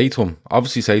say to him,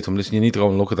 listen, you need to go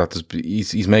and look at that.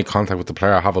 He's made contact with the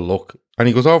player, have a look. And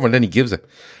he goes over and then he gives it.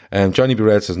 Johnny B.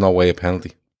 Red says, no way, a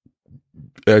penalty.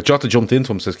 Jota jumped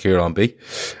into him, says Kieran B.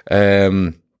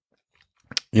 You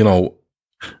know,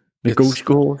 the ghost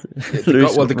goal.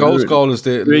 The ghost goal is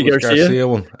the Luis Garcia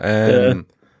one.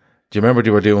 Do you remember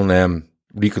they were doing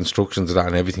reconstructions of that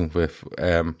and everything with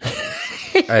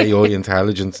AI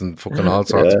intelligence and fucking all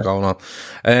sorts of going on?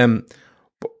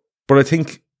 But I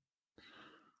think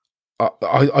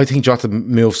I think Jota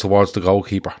moves towards the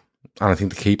goalkeeper, and I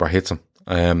think the keeper hits him.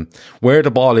 Where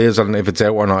the ball is and if it's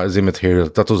out or not is immaterial.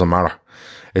 That doesn't matter.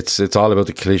 It's all about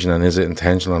the collision and is it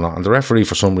intentional or not. And the referee,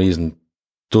 for some reason,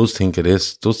 does think it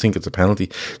is. Does think it's a penalty.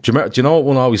 Do you know what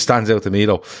one always stands out to me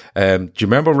though? Do you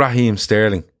remember Raheem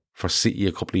Sterling for City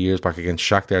a couple of years back against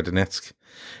Shakhtar Donetsk?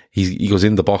 He goes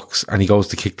in the box and he goes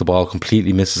to kick the ball,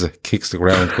 completely misses it, kicks the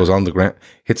ground, goes on the ground,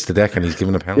 hits the deck, and he's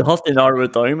given a penalty. You have to narrow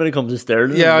it down when it comes to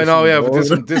Sterling. Yeah, I know, yeah,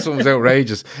 but this one was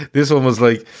outrageous. This one was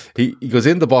like, he goes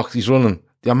in the box, he's running.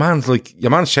 Your man's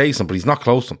chasing, but he's not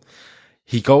close to him.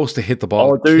 He goes to hit the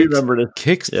ball. Oh, I do remember this.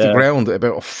 Kicks the ground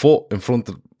about a foot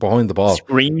behind the ball.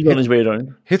 Screams on his way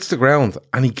down. Hits the ground,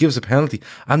 and he gives a penalty.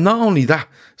 And not only that,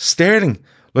 Sterling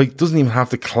doesn't even have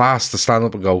the class to stand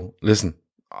up and go, listen,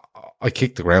 I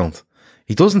kicked the ground.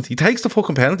 He doesn't. He takes the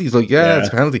fucking penalty. He's like, it's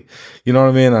a penalty. You know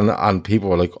what I mean? And people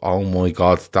were like, oh my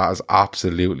God, that is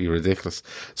absolutely ridiculous.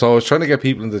 So I was trying to get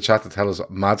people in the chat to tell us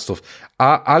mad stuff.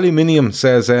 Aluminium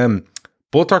says,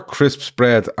 butter, crisps,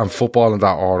 bread, and football in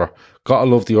that order. Gotta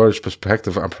love the Irish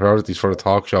perspective and priorities for a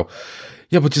talk show.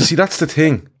 Yeah, but you see, that's the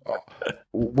thing.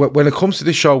 When it comes to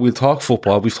this show, we'll talk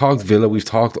football. We've talked Villa. We've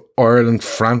talked Ireland,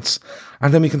 France.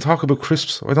 And then we can talk about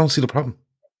crisps. I don't see the problem.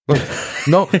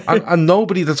 No, and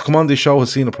nobody that's come on this show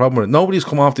has seen a problem with it. Nobody's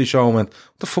come off this show and went,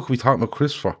 what the fuck are we talking about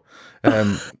crisps for?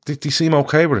 They seem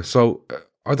okay with it. So,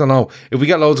 I don't know. If we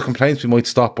get loads of complaints, we might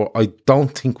stop, but I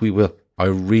don't think we will. I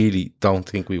really don't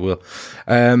think we will.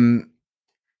 That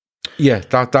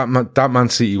Man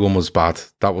City one was bad.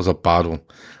 That was a bad one.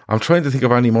 I'm trying to think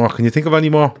of any more. Can you think of any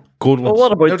more good ones? Well,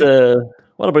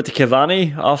 what about the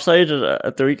Cavani offside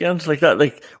at the weekend? Like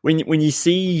that, when you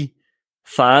see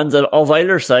fans of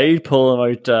either side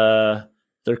pulling out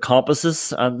their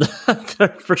compasses and their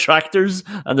protractors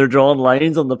and they're drawing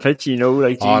lines on the pitch, oh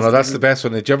no, that's the best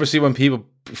one. Did you ever see when people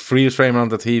freeze frame on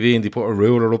the TV and they put a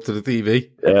ruler up to the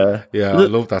TV? I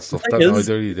love that stuff. I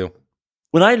really do.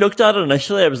 When I looked at it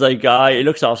initially, I was like, it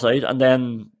looks offside, and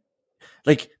then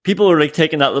people were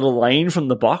taking that little line from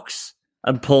the box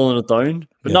and pulling it down,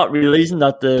 but not realizing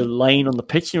that the line on the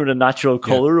pitch, the natural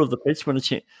color of the pitch when it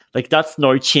changed, that's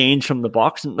now changed from the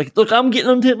box. And look, I'm getting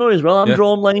into it now as well. I'm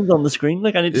drawing lines on the screen.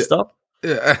 I need to stop.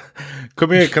 Yeah.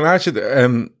 Come here. Can I ask you?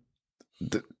 The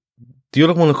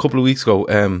other one a couple of weeks ago,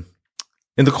 in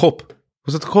the cup,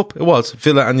 was it the cup? It was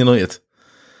Villa and United.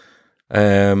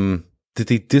 Did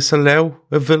they disallow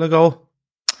a Villa goal?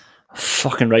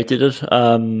 Fucking right, they did.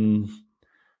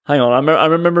 Hang on, I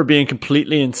remember being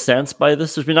completely incensed by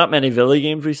this. There's been not many Villa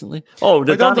games recently. Oh,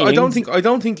 I don't think.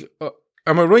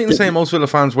 Am I right in saying most Villa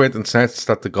fans weren't incensed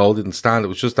that the goal didn't stand? It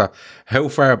was just that how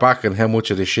far back and how much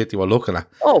of the shit they were looking at.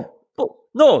 Oh, but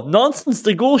no nonsense.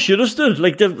 The goal should have stood.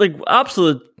 The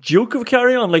absolute joke of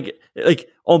carry on. Like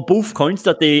on both counts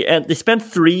that they spent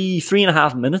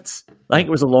 3.5 minutes. I think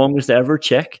it was the longest ever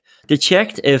check. They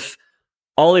checked if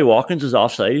Ollie Watkins was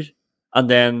offside, and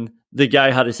then the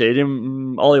guy had to say to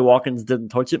him, Ollie Watkins didn't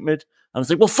touch it, mate. And it's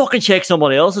like, well, fucking check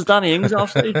somebody else. Is Danny Ings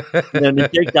offside? And then they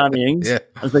check Danny Ings. Yeah.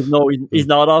 And it's like, no, he's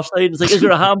not offside. It's like, is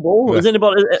there a handball? Has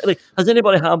anybody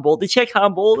handballed? They checked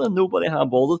handball and nobody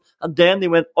handballed it. And then they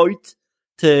went out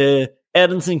to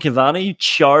Edinson Cavani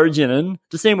charging in,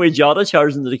 the same way Jota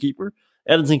charged into the keeper.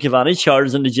 Edinson Cavani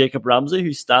charges into Jacob Ramsey,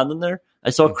 who's standing there.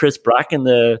 I saw Chris Brack in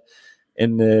the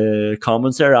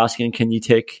comments there asking, can you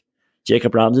take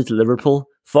Jacob Ramsey to Liverpool?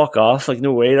 Fuck off.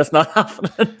 No way, that's not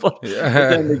happening. But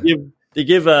then they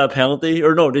give a penalty,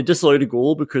 or no, they disallowed a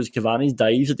goal because Cavani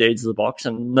dives at the edge of the box,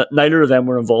 and neither of them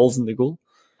were involved in the goal.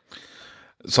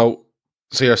 So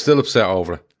you're still upset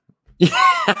over it? Yeah.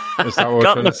 Is that what we're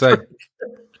trying to say?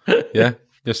 Yeah,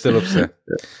 you're still upset.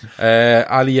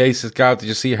 Ali A says, Gav, did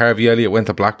you see Harvey Elliott went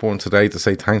to Blackburn today to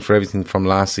say thanks for everything from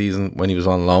last season when he was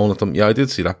on loan at them? Yeah, I did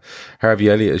see that. Harvey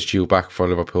Elliott is due back for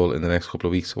Liverpool in the next couple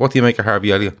of weeks. What do you make of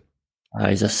Harvey Elliott?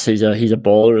 He's a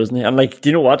baller, isn't he? And do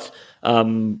you know what?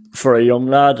 For a young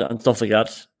lad and stuff like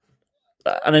that,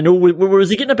 and I know was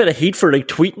he getting a bit of heat for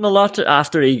tweeting a lot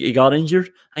after he got injured?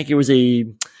 I think was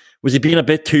he being a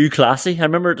bit too classy? I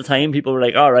remember at the time people were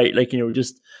like, all right,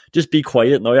 just be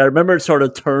quiet now. I remember it sort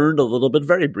of turned a little bit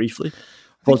very briefly.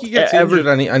 I think he gets injured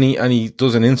and he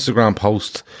does an Instagram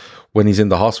post when he's in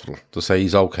the hospital to say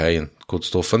he's okay and good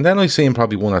stuff. And then I see him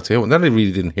probably 1 or 2, and then I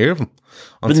really didn't hear of him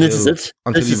until he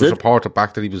was reported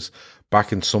back that he was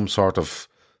back in some sort of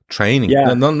training.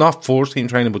 Yeah. Not force team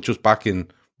training, but just back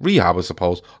in rehab, I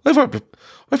suppose. I've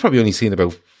probably only seen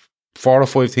about 4 or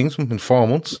 5 things from him in 4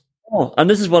 months. Oh, and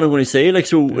this is what I'm going to say.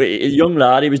 A young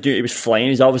lad, he was flying.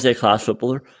 He's obviously a class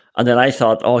footballer. And then I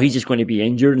thought, oh, he's just going to be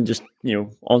injured and just,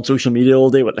 on social media all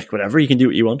day, whatever, you can do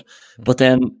what you want. But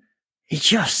then he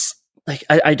just,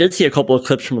 I did see a couple of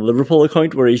clips from a Liverpool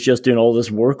account where he's just doing all this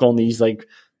work on these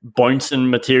bouncing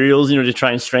materials, to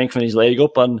try and strengthen his leg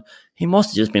up. And he must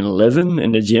have just been living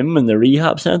in the gym in the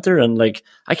rehab center. And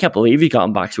I can't believe he got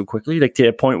him back so quickly, to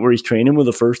a point where he's training with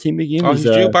the first team again. Oh, he's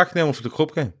due back now for the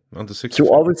cup game on the 6th.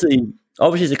 So obviously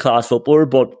he's a class footballer,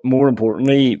 but more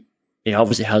importantly, he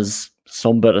obviously has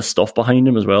some bit of stuff behind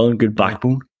him as well and good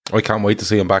backbone. I can't wait to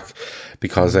see him back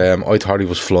because I thought he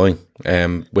was flying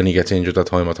when he gets injured that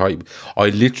time. I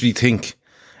literally think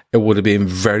it would have been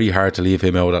very hard to leave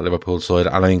him out at Liverpool side,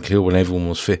 and I include when everyone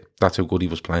was fit. That's how good he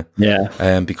was playing.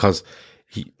 Yeah. Because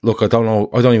I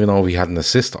don't even know if he had an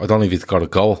assist. I don't know if he got a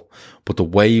goal, but the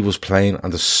way he was playing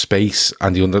and the space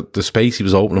and the space he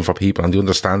was opening for people and the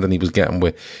understanding he was getting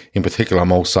with, in particular,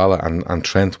 Mo Salah and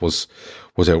Trent was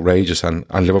outrageous, and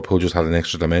Liverpool just had an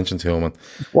extra dimension to him. And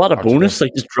what a bonus!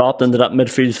 Just dropped into that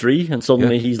midfield 3, and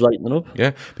suddenly he's lighting up.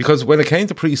 Yeah, because when it came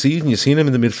to pre-season, you seen him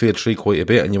in the midfield 3 quite a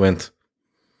bit, and you went,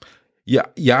 yeah,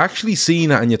 you actually seen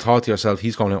it, and you thought to yourself,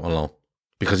 he's going out on loan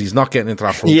because he's not getting into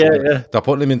that front. Yeah. They're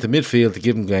putting him into midfield to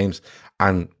give him games,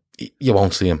 and you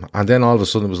won't see him. And then all of a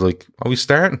sudden, it was like, oh, he's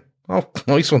starting. Oh,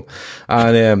 nice one.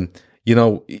 And he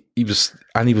was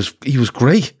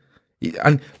great. He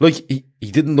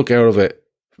didn't look out of it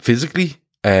physically,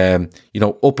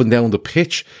 up and down the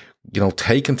pitch,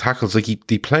 taking tackles. He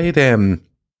played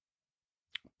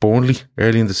Burnley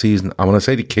early in the season, and when I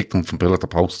say they kicked him from pillar to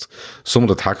post, some of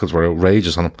the tackles were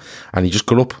outrageous on him, and he just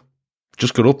got up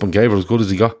and gave it as good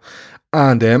as he got.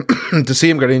 And to see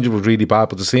him get injured was really bad,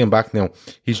 but to see him back now,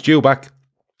 he's due back.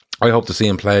 I hope to see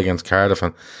him play against Cardiff,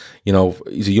 and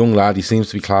he's a young lad. He seems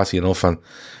to be classy enough, and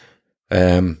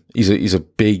he's a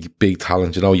big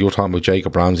talent. You were talking about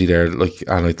Jacob Ramsey there,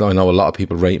 and I know a lot of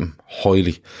people rate him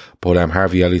highly, but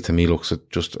Harvey Elliott to me looks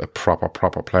just a proper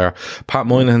player. Pat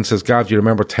Moynihan says, Gav, do you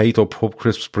remember Tato pub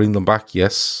crisps, bring them back?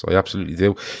 Yes, I absolutely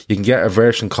do. You can get a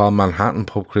version called Manhattan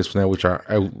pub crisps now, which are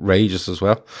outrageous as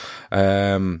well.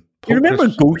 You remember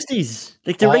crisps. Ghosties?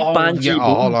 Like the right Banshee. Yeah,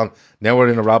 hold on. Now we're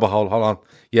in a rabbit hole. Hold on.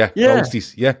 Yeah,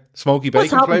 Ghosties. Yeah, smoky What's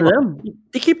bacon happened flavour. to them?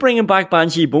 They keep bringing back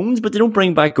Banshee Bones, but they don't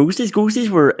bring back Ghosties. Ghosties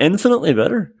were infinitely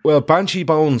better. Well, Banshee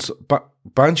Bones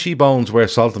were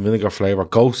salt and vinegar flavour.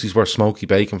 Ghosties were smoky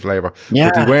bacon flavour.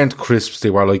 Yeah. But they weren't crisps. They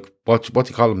were like, what do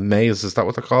you call them? Maize? Is that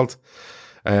what they're called?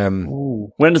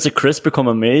 When does a crisp become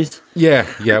a maize?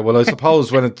 Yeah. Well, I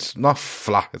suppose when it's not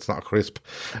flat, it's not crisp.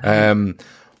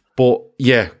 But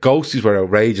yeah, Ghosties were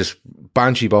outrageous.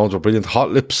 Banshee Bones were brilliant.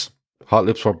 Hot Lips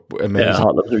were amazing. Yeah,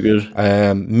 Hot Lips are good.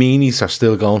 Meanies are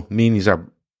still going. Meanies are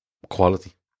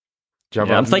quality.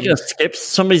 I'm thinking of Skips. For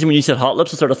some reason when you said Hot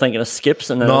Lips, I started thinking of Skips,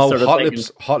 and then I started thinking...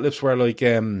 Hot Lips were like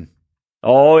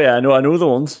oh yeah, I know the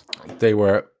ones. They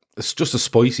were. It's just a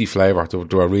spicy flavour. They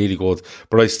were really good.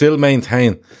 But I still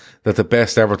maintain that the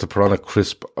best ever to put on a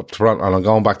crisp, and I'm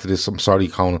going back to this, I'm sorry,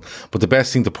 Conan, but the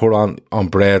best thing to put on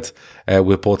bread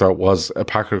with butter was a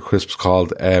packet of crisps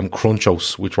called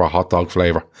Crunchos, which were hot dog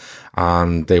flavour.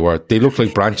 And they looked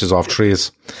like branches off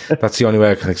trees. That's the only way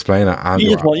I can explain it. And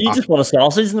you just want a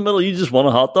sausage in the middle? You just want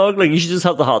a hot dog? Like, you should just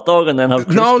have the hot dog and then have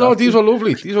crisps. No, these were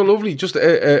lovely. Just,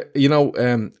 a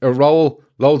roll,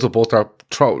 loads of butter,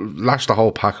 lash the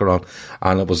whole packet on,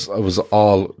 and it was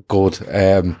all good.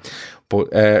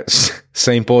 But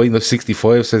Saint Boy in the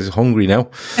 65 says he's hungry now.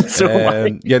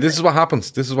 Yeah, this is what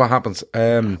happens.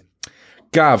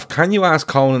 Gav, can you ask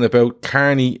Conan about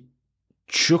Carney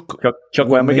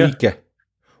Chukwuemeka?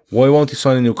 Why won't he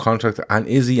sign a new contract, and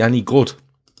is he any good?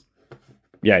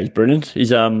 Yeah, he's brilliant. He's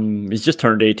just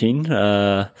turned 18.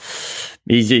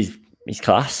 He's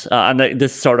class. And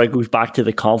this sort of goes back to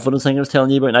the confidence thing I was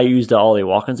telling you about. And I used the Ollie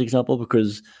Watkins example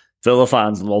because Villa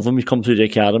fans love him. He's come through the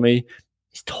academy.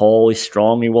 He's tall, he's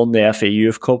strong. He won the FA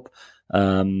Youth Cup.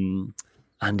 And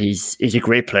he's a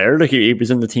great player. Like he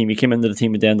was in the team. He came into the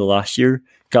team at the end of last year.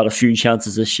 Got a few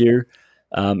chances this year.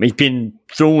 He's been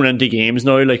thrown into games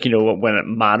now, like, you know, when it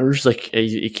matters. Like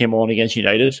he came on against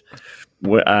United,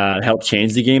 helped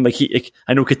change the game.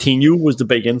 I know Coutinho was the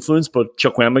big influence, but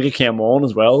Chukwuemeka came on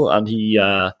as well, and he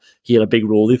had a big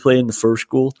role he played in the first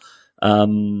goal.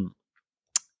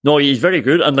 No, he's very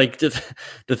good. And like the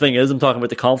thing is, I'm talking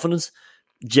about the confidence.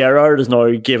 Gerrard is now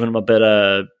giving him a bit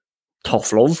of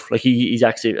tough love. Like he's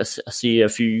actually, I see a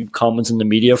few comments in the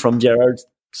media from Gerrard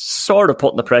sort of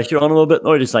putting the pressure on him a bit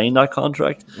now to sign that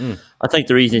contract. I think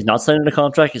the reason he's not signing the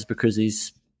contract is because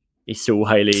he's so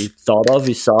highly thought of.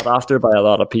 He's sought after by a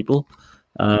lot of people.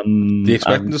 Do you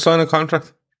expect him to sign a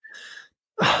contract?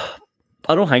 I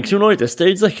don't think so now at this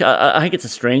stage. Like I think it's a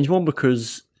strange one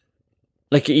because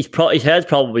like his head's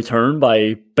probably turned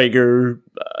by bigger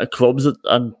clubs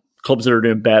and clubs that are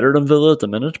doing better than Villa at the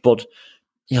minute, but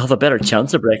you have a better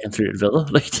chance of breaking through at Villa,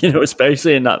 like, you know,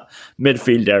 especially in that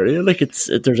midfield area. Like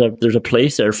there's a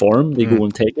place there for him. They go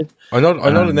and take it. I know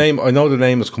the name. I know the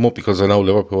name has come up because I know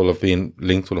Liverpool have been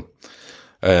linked with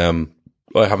him.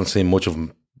 I haven't seen much of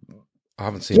him. I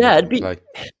haven't seen. Yeah, it'd be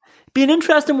an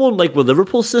interesting one. Like with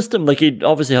Liverpool's system, like he'd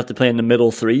obviously have to play in the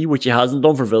middle three, which he hasn't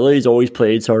done for Villa. He's always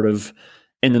played sort of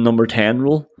in the number 10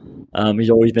 role. He's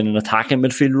always been an attacking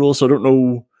midfield role, so I don't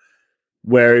know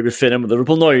where he would fit in with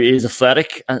Liverpool. Now he is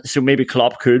athletic, so maybe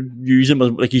Klopp could use him as,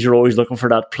 like, you're always looking for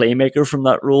that playmaker from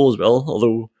that role as well,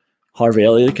 although Harvey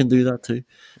Elliott can do that too.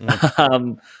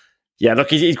 Yeah,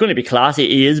 look, he's going to be classy.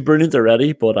 He is brilliant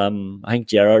already, but I think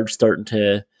Gerrard's starting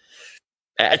to...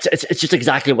 It's just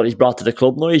exactly what he's brought to the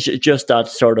club now. He's just that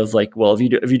sort of like, well,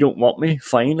 if you don't want me,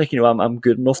 fine. Like, you know, I'm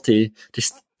good enough to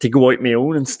go out my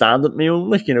own and stand at my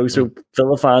own. Like, you know, so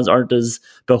Villa fans aren't as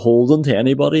beholden to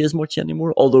anybody as much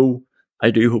anymore. Although I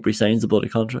do hope he signs the bloody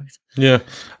contract. Yeah,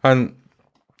 and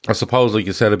I suppose, like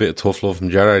you said, a bit of tough love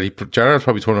from Gerrard. Gerrard's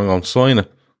probably turning around, sign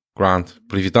it, grand.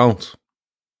 But if you don't,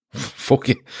 fuck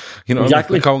you. You know,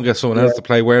 exactly. They can't get someone else to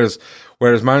play. Whereas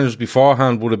managers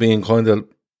beforehand would have been kind of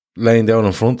laying down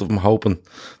in front of him, hoping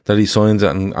that he signs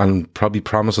it and probably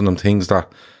promising them things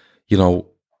that, you know,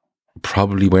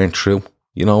 probably weren't true.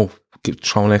 You know,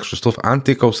 throwing extra stuff. And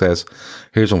Dicko says,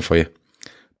 here's one for you.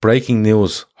 Breaking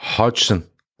news, Hodgson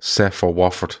set for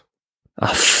Watford.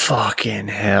 Oh, fucking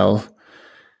hell.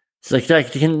 It's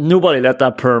like can nobody let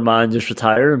that poor man just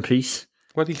retire in peace?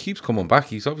 Well, he keeps coming back.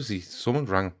 He's obviously, someone's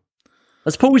rang him.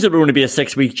 I suppose it would only be a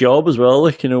 6-week job as well,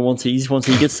 like, you know, once he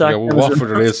gets sacked. Yeah, well,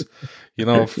 Watford it is. You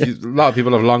know, a lot of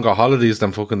people have longer holidays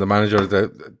than fucking the manager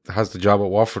that has the job at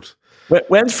Watford.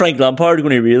 When's Frank Lampard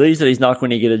going to realise that he's not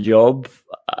going to get a job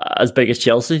as big as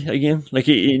Chelsea again? Like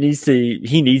he needs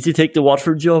to take the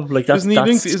Watford job. Like isn't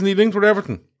he linked with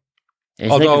Everton?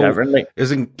 Although Everton,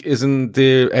 isn't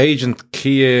the agent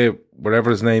Kia, whatever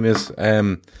his name is,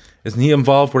 Isn't he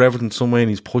involved with Everton some way, and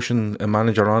he's pushing a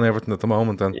manager on Everton at the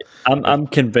moment? And I'm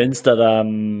convinced that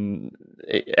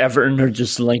Everton are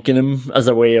just linking him as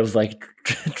a way of like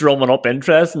drumming up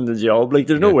interest in the job. Like,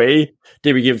 there's no way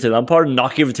they would give it to Lampard and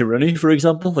not give it to Rooney, for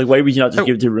example. Like, why would you not just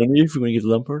give it to Rooney if you're going to give it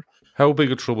to Lampard? How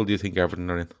big a trouble do you think Everton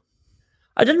are in?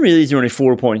 I didn't realise they were only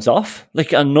 4 points off.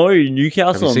 Like, and now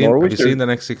Newcastle and Norwich. Have you seen the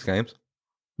next 6 games?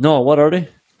 No, what are they?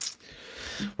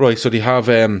 Right, so they have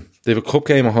a cup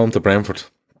game at home to Brentford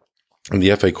in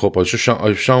the FA Cup. I was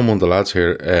showing one of the lads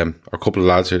here, or a couple of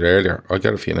lads here earlier. I'll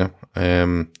get it for you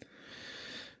now.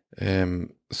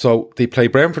 So they play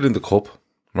Brentford in the cup,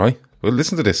 right? Well,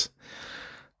 listen to this.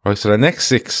 Right, so the next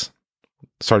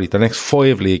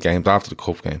 5 league games after the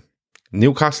cup game: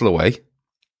 Newcastle away,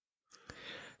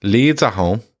 Leeds at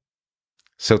home,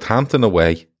 Southampton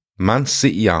away, Man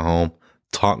City at home,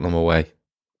 Tottenham away.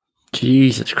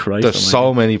 Jesus Christ. There's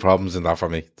so many problems in that for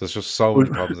me. There's just so many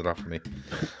problems in that for me.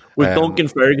 With Duncan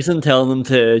Ferguson telling them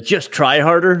to just try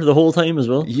harder the whole time as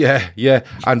well. Yeah.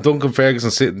 And Duncan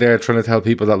Ferguson sitting there trying to tell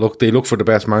people that, they look for the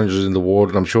best managers in the world,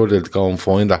 and I'm sure they'll go and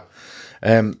find that.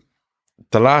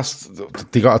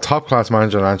 They got a top-class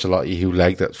manager in Ancelotti who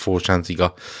legged that first chance he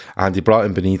got, and they brought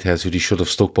in Benitez, who they should have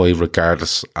stuck by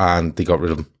regardless, and they got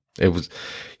rid of him.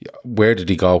 Where did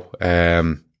he go?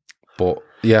 But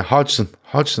yeah, Hodgson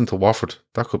to Watford.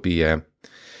 That could be some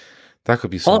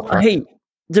crack. Hey,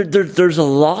 there's a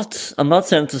lot. I'm not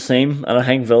saying it's the same, and I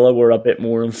think Villa were a bit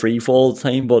more in free fall at the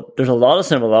time, but there's a lot of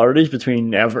similarities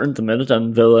between Everton at the minute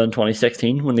and Villa in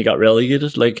 2016 when they got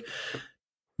relegated. Like,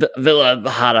 Villa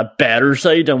had a better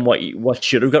side than what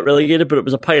should have got relegated, but it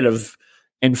was a pile of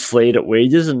inflated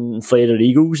wages and inflated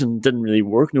egos, and didn't really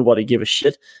work. Nobody gave a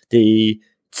shit. They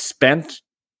spent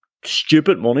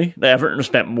stupid money. Everton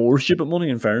spent more stupid money,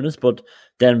 in fairness, but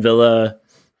then Villa,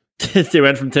 they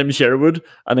went from Tim Sherwood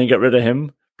and then got rid of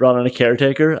him, brought in a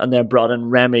caretaker, and then brought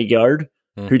in Remy Gard,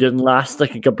 who didn't last.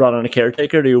 Like, got brought in a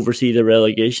caretaker to oversee the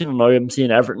relegation, and now I'm seeing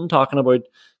Everton talking about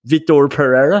Vitor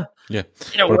Pereira. Yeah,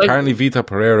 but apparently Vitor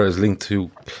Pereira is linked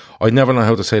to, I never know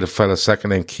how to say the fella's second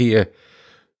name, Kia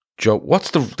Joe.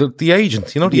 What's the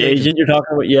agent? You know the agent you're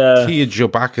talking about, yeah. Kia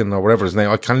Jobakin or whatever his name.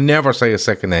 I can never say his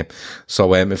second name.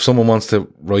 So if someone wants to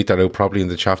write that out probably in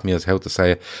the chat for me as how to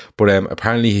say it. But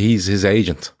apparently he's his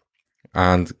agent,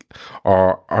 and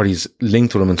or he's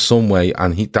linked with him in some way,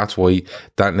 and that's why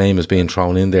that name is being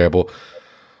thrown in there. But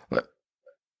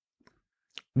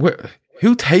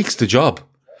who takes the job?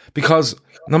 Because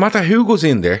no matter who goes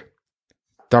in there,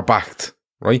 they're backed,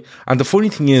 right? And the funny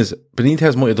thing is,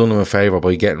 Benitez might have done them a favour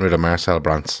by getting rid of Marcel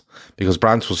Brands, because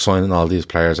Brands was signing all these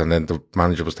players and then the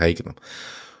manager was taking them.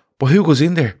 But who goes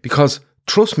in there? Because,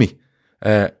 trust me,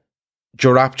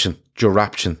 Jorapchin,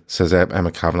 says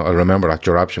Emma Kavanagh. I remember that,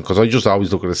 Jorapchin, because I just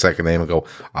always look at his second name and go,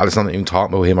 let's not even talk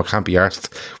about him, I can't be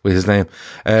arsed with his name.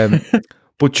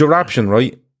 But Jorapchin,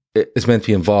 right, is meant to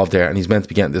be involved there, and he's meant to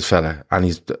be getting this fella, and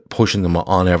he's pushing them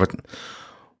on Everton.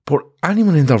 But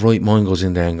anyone in their right mind goes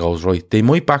in there and goes, right, they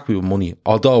might back me with money,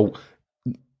 although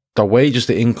their wages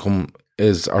to income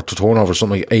or to turnover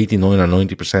something like 89 or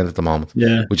 90% at the moment,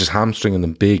 which is hamstringing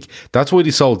them big. That's why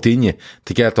they sold Digne,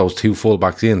 to get those 2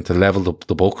 fullbacks in, to level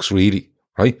the books, really,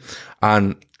 right?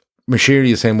 And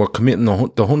Mashiri is saying, we're committing the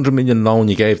 100 million loan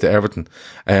you gave to Everton,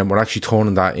 and we're actually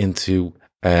turning that into,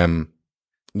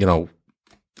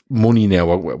 money now.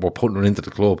 We're putting it into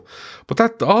the club.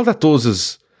 But all that does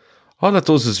is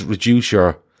reduce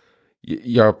your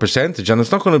percentage, and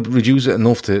it's not going to reduce it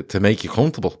enough to make you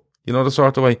comfortable. You know, the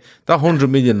sort of way. That 100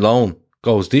 million loan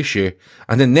goes this year,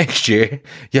 and then next year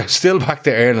you're still back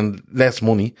to earning less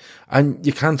money, and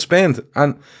you can't spend.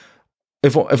 And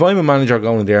if I'm a manager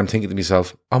going in there, I'm thinking to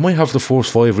myself, I might have the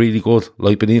first 5 really good,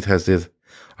 like Benitez did,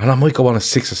 and I might go on a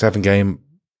 6 or 7 game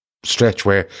stretch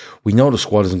where we know the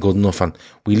squad isn't good enough, and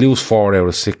we lose 4 out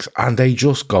of 6, and they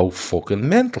just go fucking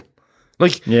mental.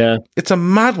 Like, it's a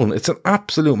mad one. It's an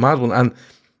absolute mad one. And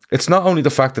it's not only the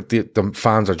fact that the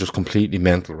fans are just completely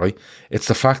mental, right? It's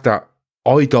the fact that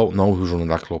I don't know who's running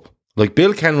that club. Like,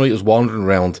 Bill Kenwright is wandering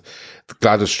around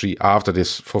Gladys Street after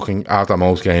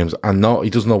most games, and he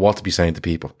doesn't know what to be saying to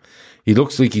people. He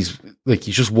looks like he's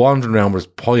just wandering around with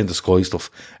his pie in the sky stuff.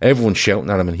 Everyone's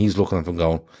shouting at him, and he's looking at them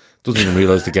going, doesn't even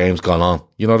realise the game's gone on.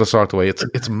 You know, the sort of way.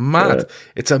 It's mad. Yeah.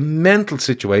 It's a mental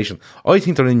situation. I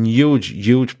think they're in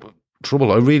huge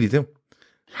trouble. I really do.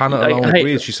 Hannah alone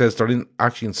agrees. She says they're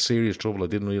actually in serious trouble. I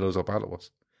didn't realise how bad it was.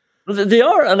 They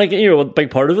are, and a big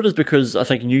part of it is because I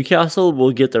think Newcastle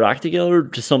will get their act together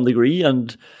to some degree,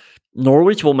 and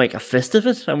Norwich will make a fist of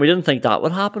it, and we didn't think that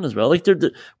would happen as well. Like,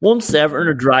 once Everton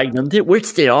are dragged into it,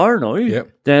 which they are now,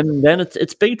 then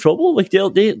it's big trouble. Like,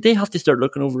 they have to start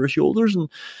looking over their shoulders, and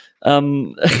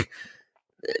Um,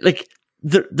 like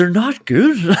they're not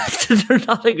good. They're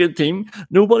not a good team.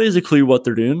 Nobody has a clue what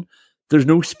they're doing. There's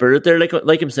no spirit there.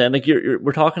 Like I'm saying, like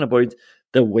we're talking about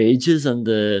the wages and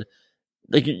the,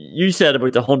 like you said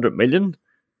about the 100 million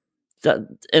that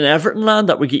in Everton land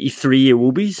that would get you 3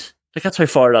 Iwobies. Like that's how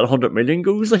far that 100 million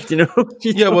goes. Like Yeah,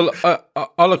 well,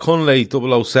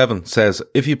 Olakunle 007 says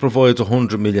if he provides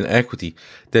 100 million equity,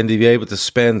 then they'll be able to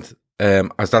spend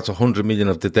as that's 100 million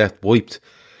of the debt wiped.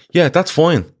 Yeah, that's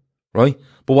fine, right?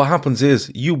 But what happens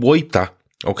is you wipe that,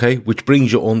 okay, which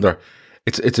brings you under.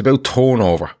 It's about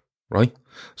turnover, right?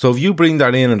 So if you bring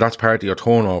that in and that's part of your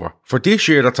turnover, for this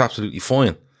year, that's absolutely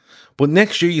fine. But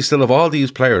next year, you still have all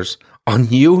these players on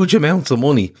huge amounts of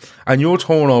money, and your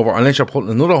turnover, unless you're putting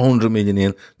another 100 million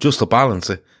in just to balance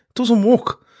it, doesn't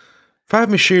work. Fab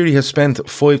Mashiri has spent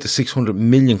 500 to 600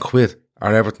 million quid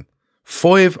at Everton.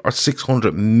 5 or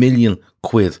 600 million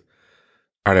quid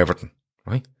at Everton,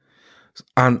 right?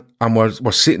 And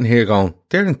we're sitting here going,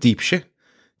 they're in deep shit.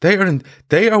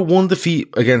 They are one defeat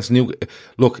against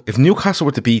Look, if Newcastle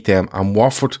were to beat them and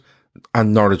Watford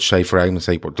and Norwich, say for argument's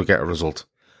sake, were to get a result,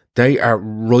 they are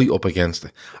right up against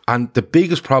it. And the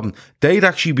biggest problem, they'd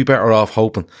actually be better off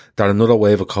hoping that another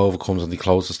wave of COVID comes and they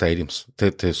close the stadiums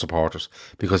to supporters,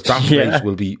 because that place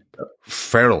will be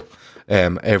feral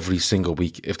every single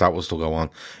week if that was to go on.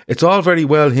 It's all very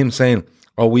well him saying,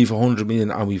 oh, we've 100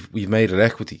 million and we've made it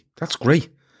equity. That's great.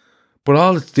 But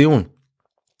all it's doing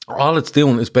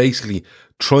is basically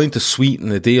trying to sweeten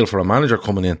the deal for a manager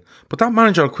coming in. But that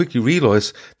manager will quickly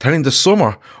realise that in the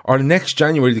summer or next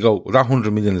January they go, well, that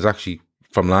 100 million is actually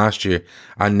from last year,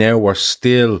 and now we're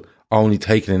still only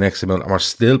taking the next amount and we're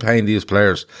still paying these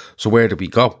players. So where do we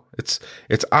go? It's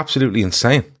absolutely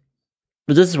insane.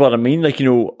 But this is what I mean. Like,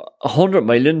 100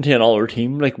 million to an older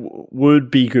team, like, would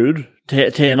be good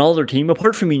to an older team,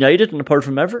 apart from United and apart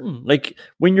from Everton. Like,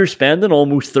 when you're spending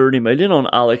almost 30 million on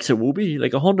Alex Iwobi,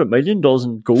 like 100 million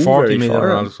doesn't go 40 very million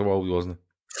far. on Alex Iwobi, wasn't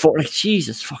it? Like,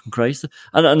 Jesus fucking Christ.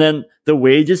 And then the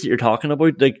wages that you're talking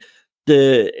about, like,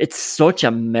 it's such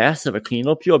a mess of a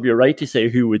cleanup job. You're right to say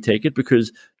who would take it,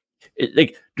 because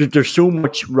there's so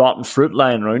much rotten fruit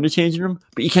lying around the changing room,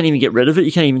 but you can't even get rid of it.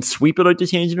 You can't even sweep it out the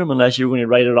changing room unless you're going to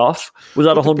write it off. Was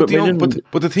that 100 million?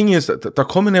 But the thing is that they're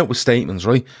coming out with statements,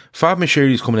 right? Fab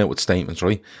Mashiri's coming out with statements,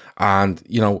 right? And,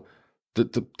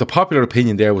 the popular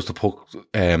opinion there was to put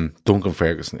Duncan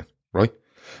Ferguson in, right?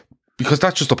 Because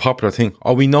that's just a popular thing.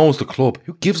 All we know is the club.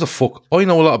 Who gives a fuck? I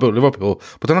know a lot about Liverpool,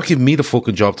 but they're not giving me the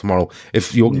fucking job tomorrow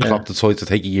if Jurgen Klopp decides to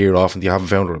take a year off and you haven't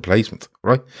found a replacement,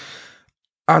 right?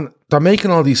 And they're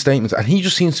making all these statements, and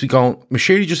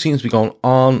Mashiri just seems to be going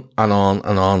on and on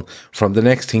and on from the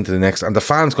next thing to the next, and the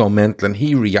fans go mental, and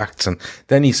he reacts, and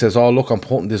then he says, oh, look, I'm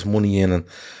putting this money in, and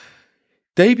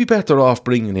they'd be better off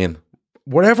bringing in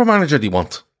whatever manager they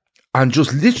want, and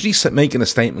just literally making a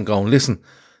statement going, listen,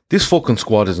 this fucking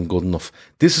squad isn't good enough.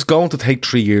 This is going to take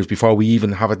 3 years before we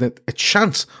even have a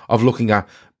chance of looking at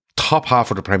top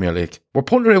half of the Premier League. We're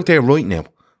putting it out there right now.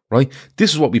 Right?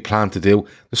 This is what we plan to do.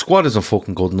 The squad isn't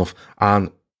fucking good enough,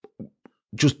 and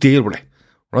just deal with it.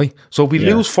 Right? So if we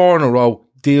lose 4 in a row,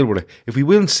 deal with it. If we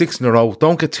win 6 in a row,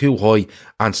 don't get too high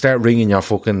and start ringing your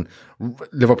fucking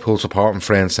Liverpool supporting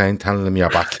friends telling them you're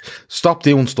back. Stop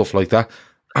doing stuff like that.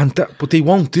 But they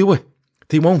won't do it.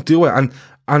 They won't do it.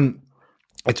 And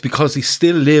it's because they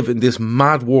still live in this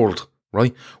mad world,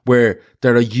 right? Where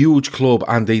they're a huge club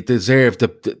and they deserve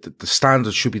the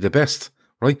standards should be the best.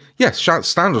 Right? Yes,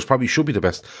 standards probably should be the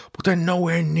best, but they're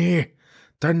nowhere near.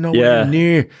 They're nowhere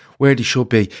near where they should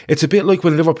be. It's a bit like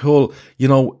when Liverpool,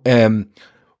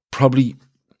 probably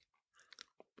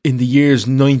in the years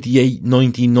 98,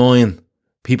 99,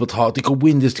 people thought they could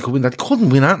win this, they could win that. They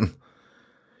couldn't win anything.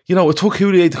 It took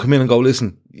Houllier to come in and go,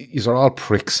 listen, these are all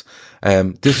pricks.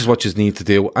 This is what you need to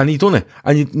do. And he done it.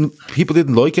 And people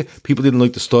didn't like it. People didn't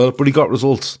like the style, but he got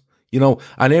results.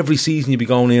 And every season you'd be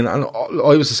going in, and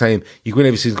I was the same, you go in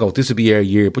every season and go, this would be our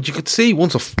year. But you could see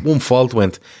once one fault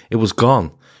went, it was gone.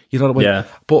 You know what I mean? Yeah.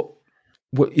 But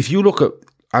if you look at,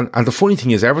 and the funny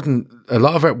thing is, Everton, a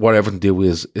lot of what Everton do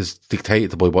is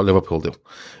dictated by what Liverpool do.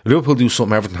 If Liverpool do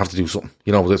something, Everton have to do something.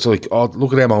 It's like, oh,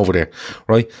 look at them over there,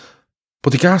 right?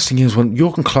 But the gas thing is, when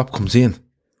Jurgen Klopp comes in,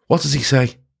 what does he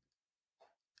say?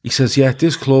 He says, yeah,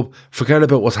 this club, forget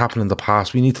about what's happened in the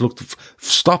past. We need to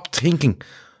stop thinking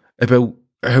about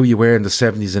how you were in the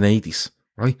 70s and 80s,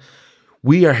 right?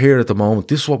 We are here at the moment.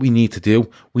 This is what we need to do.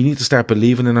 We need to start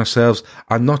believing in ourselves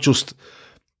and not just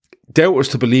doubters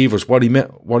to believers. What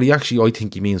he actually, I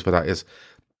think he means by that is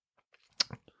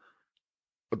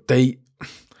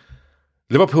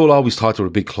Liverpool always thought they were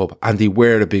a big club, and they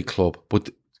were a big club,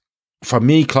 but for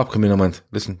me, Klopp came in and went,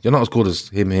 listen, you're not as good as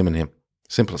him, and him.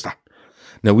 Simple as that.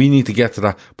 Now, we need to get to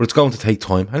that, but it's going to take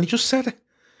time. And he just said it.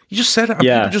 He just said it. And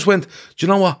people just went, do you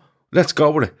know what? Let's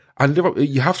go with it. And Liverpool,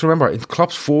 you have to remember, in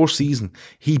Klopp's fourth season,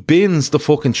 he bins the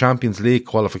fucking Champions League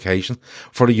qualification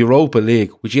for the Europa League,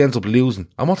 which he ends up losing.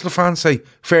 And what do the fans say?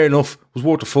 Fair enough. It was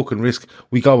worth the fucking risk.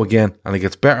 We go again. And it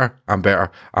gets better and better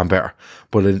and better.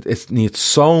 But it needs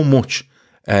so much...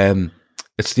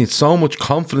 It needs so much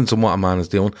confidence in what a man is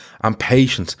doing and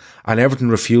patience, and everything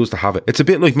refuse to have it. It's a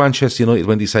bit like Manchester United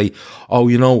when they say, oh,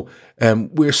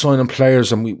 we're signing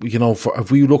players and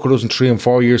if we look at us in 3 and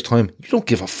 4 years' time, you don't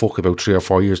give a fuck about 3 or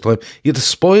 4 years' time. You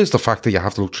despise the fact that you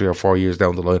have to look 3 or 4 years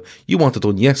down the line. You want it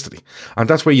done yesterday. And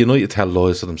that's where United tell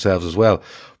lies to themselves as well.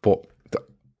 But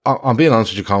I'm being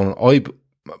honest with you, Colin,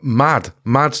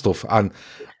 mad stuff. And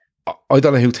I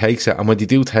don't know who takes it. And when they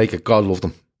do take it, God love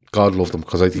them. God love them,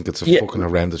 because I think it's a fucking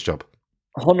horrendous job.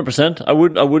 100%. I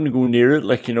wouldn't go near it.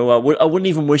 I wouldn't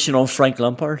even wish it on Frank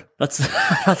Lampard. That's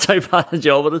how bad a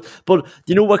job it is. But do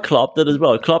you know what Klopp did as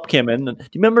well? Klopp came in, and do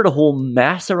you remember the whole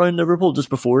mess around Liverpool just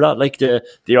before that? Like the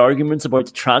arguments about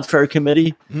the transfer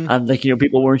committee, and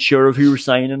people weren't sure of who was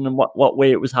signing and what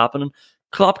way it was happening.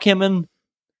 Klopp came in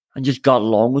and just got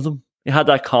along with them. He had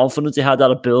that confidence. He had that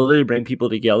ability to bring people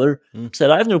together. Said,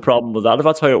 I have no problem with that. If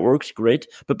that's how it works, great.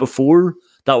 But before,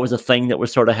 that was a thing that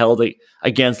was sort of held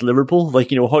against Liverpool.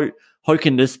 How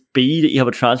can this be that you have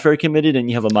a transfer committee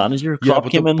and you have a manager? Klopp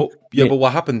came in. But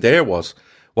what happened there was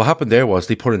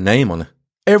they put a name on it.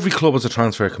 Every club has a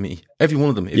transfer committee. Every one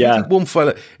of them. If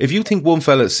you think one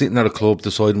fella is sitting at a club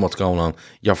deciding what's going on,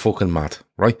 you're fucking mad,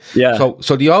 right? Yeah.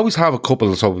 So they always have a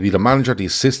couple. So it would be the manager, the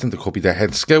assistant, it could be the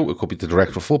head scout, it could be the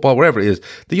director of football, whatever it is.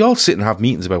 They all sit and have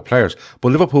meetings about players.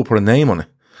 But Liverpool put a name on it,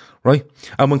 right?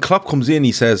 And when Klopp comes in,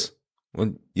 he says,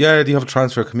 "Well, yeah, they have a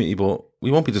transfer committee, but we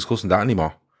won't be discussing that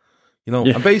anymore."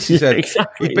 And basically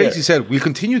said, we'll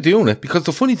continue doing it, because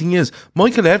the funny thing is,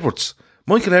 Michael Edwards,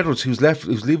 who's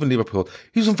leaving Liverpool,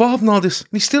 he was involved in all this, and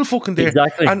he's still fucking there.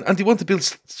 Exactly. And they want to build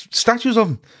statues of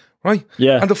him, right?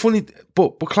 Yeah. And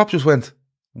but Klopp just went,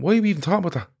 why are we even talking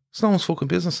about that? It's no one's fucking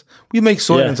business. We make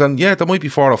signings, and there might be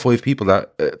 4 or 5 people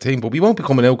that thing, but we won't be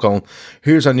coming out going,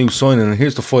 here's our new signing, and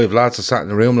here's the 5 lads that sat in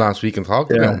the room last week and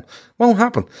talked about him. Won't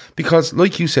happen. Because,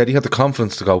 like you said, he had the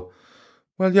confidence to go,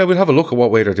 well, yeah, we'll have a look at what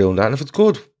way they're doing that, and if it's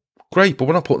good, great, but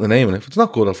we're not putting a name in it. If it's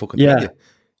not good, I'll fucking tell you.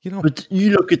 But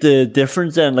you look at the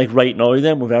difference then, right now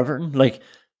then with Everton,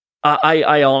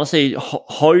 I honestly,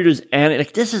 how does any,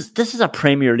 this is a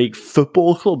Premier League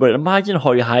football club, but imagine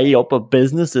how high up a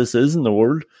business this is in the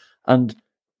world, and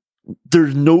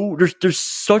there's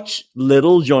such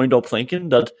little joined up thinking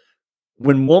that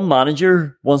when one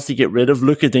manager wants to get rid of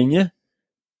Lucadinha,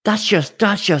 that's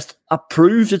just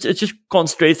approved. It's just gone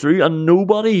straight through, and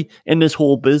nobody in this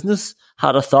whole business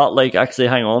had a thought actually,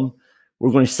 hang on,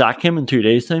 we're going to sack him in 2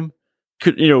 days' time.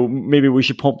 Maybe we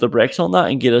should pump the brakes on that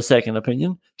and get a second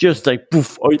opinion. Just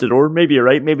poof, out the door. Maybe you're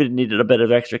right. Maybe they needed a bit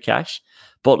of extra cash.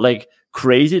 But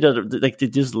crazy that they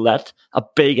just let a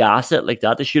big asset like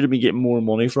that. They should have been getting more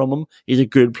money from him. He's a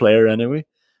good player anyway.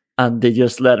 And they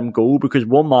just let him go because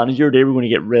one manager they were going to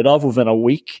get rid of within a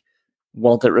week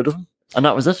wanted rid of him. And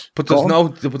that was it. But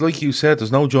but like you said,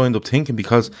 there's no joined up thinking,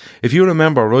 because if you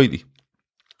remember rightly,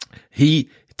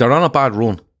 they're on a bad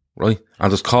run, right? And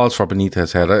there's calls for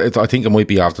Benitez head. I think it might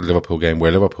be after the Liverpool game,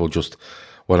 where Liverpool just,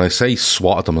 when I say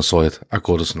swatted them aside at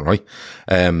Goodison, right?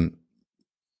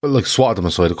 Swatted them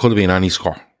aside, it could have been any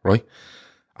score, right?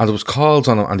 And there was calls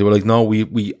on him, and they were like, no,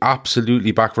 we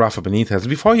absolutely back Rafa Benitez. And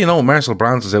before you know, Marcel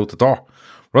Brands is out the door,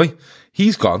 right?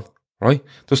 He's gone, right?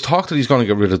 There's talk that he's going to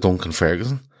get rid of Duncan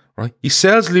Ferguson, right? He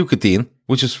sells Luca Dean,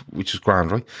 which is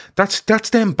grand, right? That's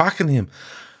them backing him.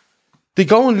 They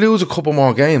go and lose a couple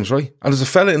more games, right? And there's a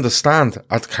fella in the stand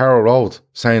at Carrow Road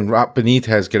saying,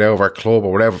 Benitez, get out of our club,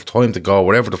 or whatever, time to go,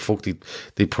 whatever the fuck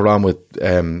they put on with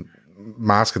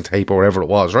mask and tape or whatever it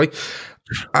was, right?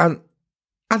 And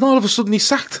all of a sudden he's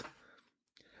sacked.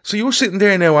 So you're sitting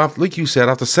there now, after, like you said,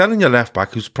 after selling your left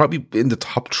back, who's probably in the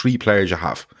top 3 players you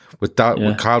have, with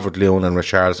Calvert-Lewin and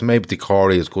Richarlison, maybe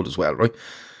Decore is good as well, right?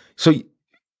 So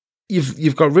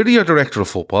you've got rid of your director of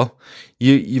football.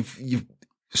 You've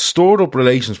stored up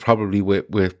relations probably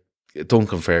with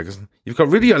Duncan Ferguson. You've got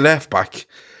rid of your left back.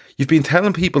 You've been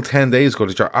telling people 10 days ago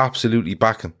that you're absolutely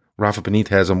backing Rafa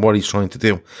Benitez and what he's trying to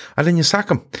do, and then you sack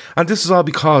him. And this is all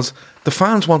because the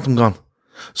fans want him gone.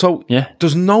 So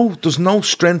there's no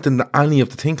strength in any of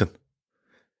the thinking,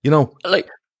 and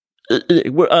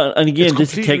again,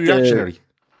 just take reactionary.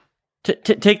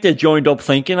 Take the joined up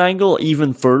thinking angle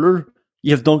even further.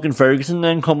 You have Duncan Ferguson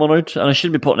then coming out, and I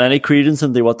shouldn't be putting any credence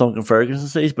into what Duncan Ferguson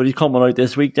says, but he's coming out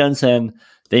this week then saying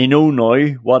they know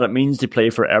now what it means to play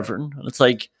for Everton. And it's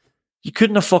like, you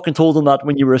couldn't have fucking told them that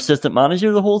when you were assistant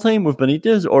manager the whole time with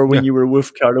Benitez, or when you were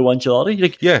with Carlo Ancelotti.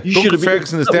 Like, you Duncan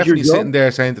Ferguson is definitely sitting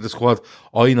there saying to the squad,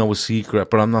 I know a secret,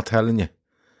 but I'm not telling you.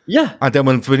 Yeah. And then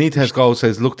when Benitez goes,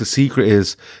 says, look, the secret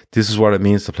is this is what it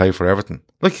means to play for Everton.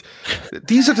 Like,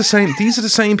 these are the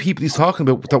same people he's talking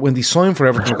about, that when they sign for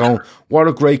Everton are going, what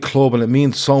a great club, and it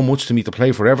means so much to me to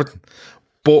play for Everton.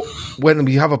 But when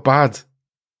we have a bad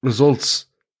results,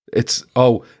 it's,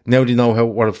 now they know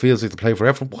what it feels like to play for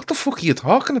Everton. What the fuck are you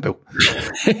talking about?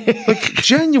 Like,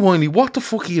 genuinely, what the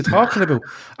fuck are you talking about?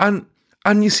 And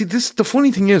you see, the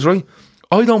funny thing is, right,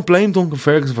 I don't blame Duncan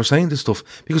Ferguson for saying this stuff,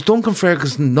 because Duncan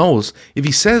Ferguson knows if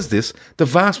he says this, the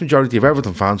vast majority of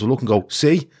Everton fans will look and go,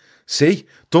 see,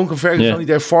 Duncan Ferguson's only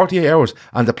there 48 hours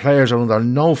and the players are under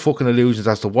no fucking illusions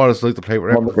as to what it's like to play for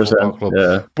Everton Football Club.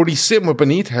 Yeah. But he's sitting with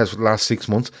Benitez for the last 6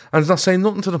 months and he's not saying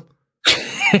nothing to them.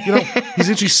 You know, he's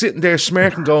literally sitting there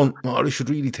smirking, going, I should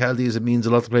really tell these it means a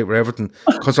lot to play for Everton,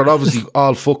 because they're obviously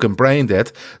all fucking brain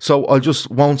dead, so I just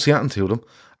won't say anything to them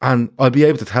and I'll be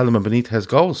able to tell them when Benitez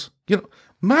goes. You know,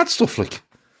 mad stuff, like,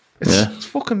 it's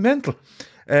fucking mental.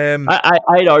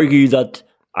 I'd argue that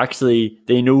actually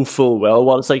they know full well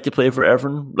what it's like to play for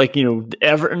Everton. Like, you know,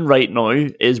 Everton right now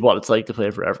is what it's like to play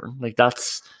for Everton. Like,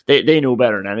 that's, they know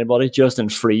better than anybody. Just in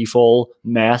free fall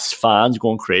mess, fans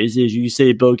going crazy, as you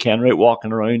say, Bill Kenwright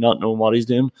walking around not knowing what he's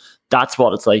doing. That's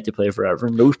what it's like to play for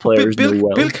Everton. Those players know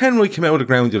well. Bill Kenwright came out of the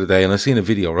ground the other day and I seen a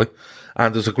video, right?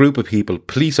 And there's a group of people,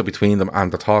 police are between them, and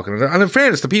they're talking. And in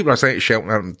fairness, the people are shouting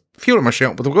at him. A few of them are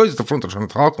shouting, but the guys at the front are trying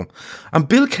to talk to him. And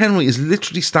Bill Kenwright is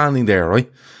literally standing there,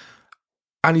 right?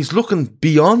 And he's looking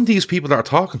beyond these people that are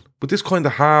talking with this kind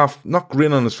of half, not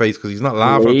grin on his face because he's not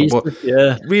laughing, but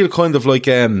real kind of like,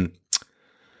 you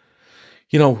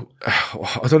know,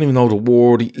 I don't even know the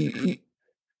word. He's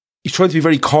trying to be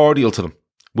very cordial to them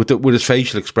with his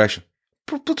facial expression.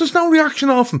 But there's no reaction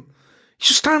off him. He's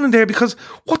just standing there because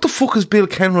what the fuck is Bill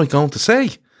Kenwright going to say?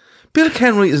 Bill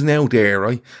Kenwright is now there,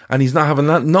 right? And he's not having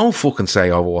no fucking say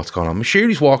over what's going on.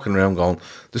 Mashiri's walking around going,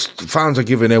 the fans are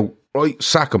giving out, right,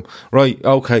 sack him, right,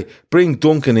 okay, bring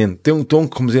Duncan in. Duncan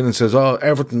comes in and says,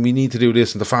 Everton, we need to do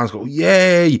this. And the fans go,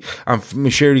 yay! And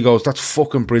Mashiri goes, that's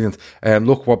fucking brilliant.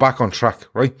 Look, we're back on track,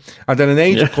 right? And then an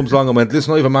agent comes along and went,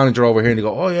 listen, I have a manager over here. And they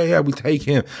go, we'll take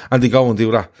him. And they go and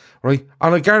do that, right?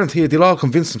 And I guarantee you, they'll all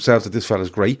convince themselves that this fella's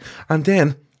great. And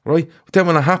then, right, then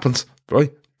when it happens,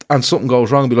 right, and something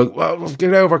goes wrong, be like, well,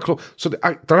 get out of our club. So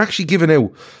they're actually giving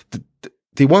out,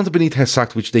 they wanted Benitez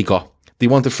sacked, which they got. They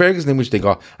wanted Ferguson in, which they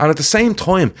got. And at the same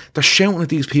time, they're shouting at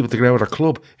these people to get out of their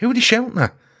club. Who are they shouting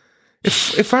at?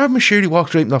 If Arv Mashiri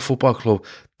walked right in that football club,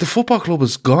 the football club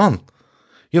is gone.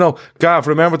 You know, Gav,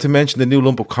 remember to mention the new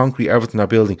lump of concrete Everton are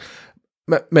building.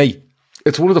 Mate,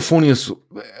 it's one of the funniest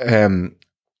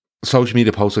social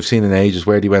media posts I've seen in ages,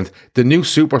 where they went, the new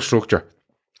superstructure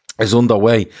is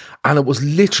underway, and it was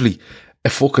literally a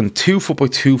fucking 2 foot by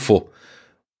 2 foot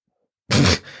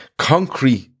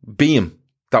concrete beam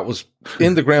that was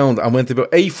in the ground and went about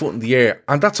 8 foot in the air,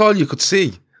 and that's all you could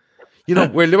see. You know,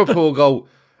 where Liverpool go,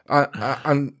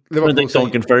 and Liverpool say,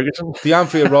 Duncan Ferguson, the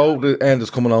Anfield Road end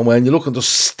is coming on, when you look and there's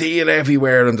steel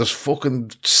everywhere and there's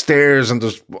fucking stairs and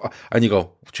you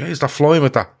go, jeez, they're flying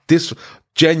with that. This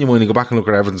genuinely, go back and look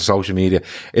at Everton's social media.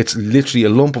 It's literally a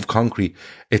lump of concrete.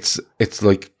 It's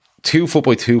like 2 foot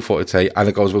by 2 foot, I'd say, and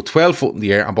it goes about 12 foot in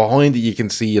the air, and behind it you can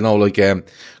see, you know, like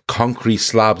concrete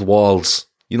slabbed walls,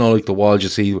 you know, like the walls you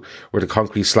see where the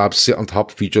concrete slabs sit on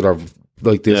top of each other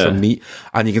like this and meet,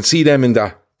 and you can see them in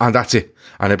there, and that's it,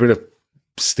 and a bit of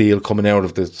steel coming out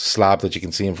of the slab that you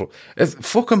can see in front. It's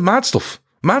fucking mad stuff,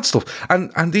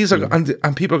 and these are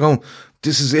and people are going,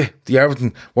 this is it, the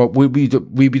Everton, well, we'll be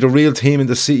the real team in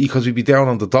the city because we'd be down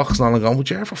on the docks and all, and going,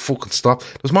 would you ever fucking stop?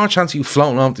 There's more chance of you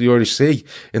floating off the Irish Sea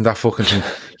in that fucking thing.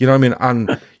 You know what I mean?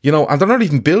 And you know, and they're not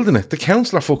even building it. The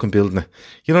council are fucking building it.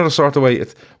 You know, the sort of way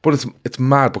it's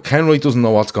mad. But Kenwright doesn't know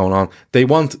what's going on. They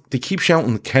keep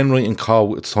shouting Kenwright and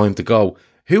Co, it's time to go.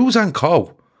 Who's and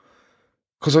Co?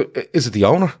 Because is it the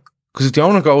owner? Because if the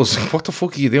owner goes, what the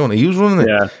fuck are you doing? Are you running it?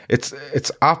 Yeah.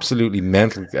 It's absolutely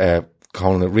mental,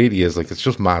 Colin. It really is. Like, it's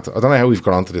just mad. I don't know how we've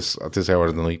got onto this at this hour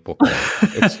of the night, but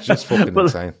it's just fucking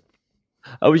insane.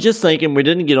 I was just thinking, we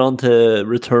didn't get on to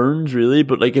returns really,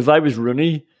 but like, if I was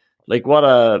Rooney, like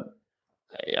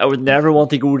I would never want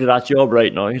to go to that job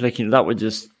right now. Like, you know,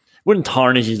 that wouldn't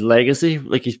tarnish his legacy.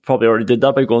 Like, he's probably already did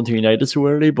that by going to United so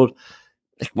early, but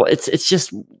like, it's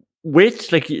just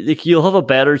wait. Like you'll have a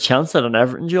better chance at an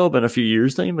Everton job in a few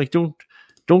years' time. Like, don't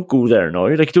go there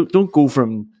now. Like, don't go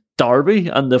from Derby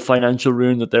and the financial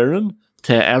ruin that they're in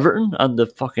to Everton and the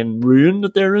fucking ruin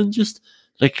that they're in. Just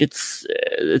like, it's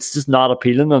it's just not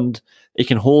appealing, and he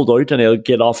can hold out and he'll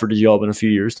get offered a job in a few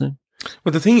years' time.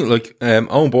 But the thing, like,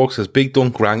 Owen Burke says, Big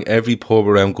Dunk rang every pub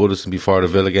around Goodison before the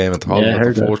Villa game and told them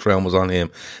that the first round was on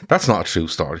him. That's not a true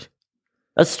story.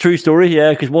 That's a true story,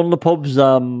 yeah, because one of the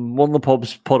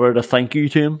pubs put out a thank you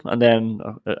to him, and then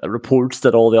reports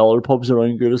that all the other pubs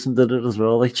around Goodison did it as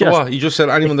well. Like, so what? You just said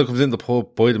anyone that comes in the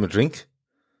pub, buy them a drink?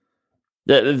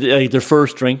 Their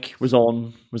first drink was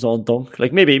on Dunk.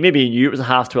 Like, maybe he knew it was a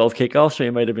 12:30 kickoff, so he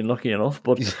might have been lucky enough.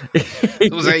 But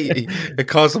it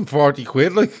cost him 40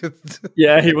 quid. Like,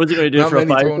 yeah, he wasn't going to do it for a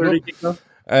 5:30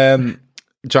 kickoff.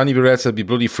 Johnny Barrett said, "Be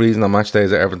bloody freezing on match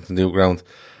days at Everton new ground."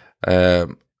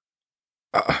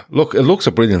 Look, it looks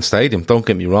a brilliant stadium. Don't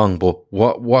get me wrong, but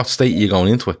what state are you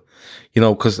going into it? You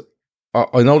know, because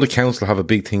I know the council have a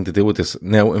big thing to do with this.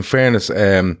 Now, in fairness,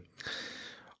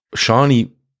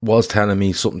 Shawnee was telling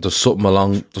me there's something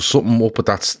up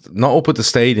at not up at the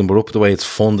stadium, but up at the way it's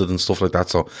funded and stuff like that.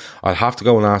 So I'll have to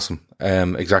go and ask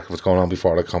him exactly what's going on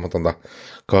before I comment on that.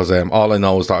 Because all I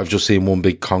know is that I've just seen one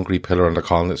big concrete pillar and they're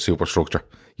calling it superstructure.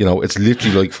 You know, it's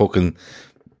literally like fucking,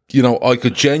 you know, I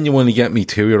could genuinely get me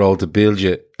 2-year-old to build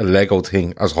you a Lego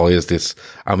thing as high as this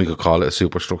and we could call it a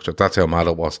superstructure. That's how mad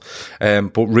it was.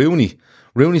 But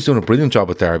Rooney's doing a brilliant job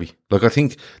at Derby. Like, I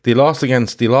think they lost in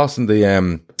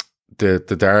the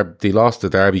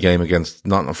Derby game against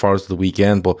Nottingham Forest the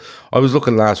weekend, but I was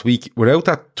looking last week, without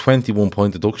that 21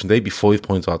 point deduction, they'd be 5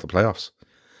 points out of the playoffs.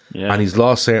 Yeah. And he's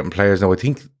lost certain players. Now, I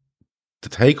think the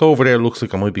takeover there looks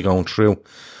like it might be going through,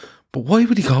 but why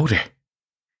would he go there?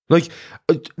 Like,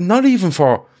 not even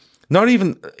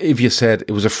if you said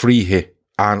it was a free hit,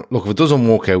 and look, if it doesn't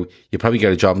work out, you probably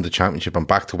get a job in the Championship and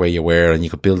back to where you were and you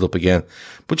could build up again,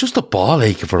 but just the ball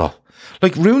aching for that.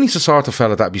 Like, Rooney's the sort of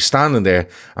fella that'd be standing there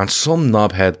and some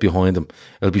knobhead behind him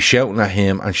will be shouting at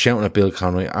him and shouting at Bill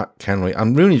Kenwright,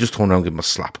 and Rooney just turn around and give him a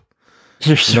slap.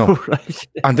 You're so right.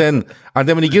 And then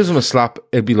when he gives him a slap,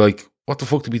 it'd be like, what the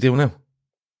fuck do we do now?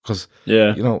 Because,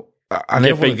 you know, and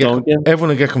everyone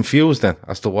will get confused then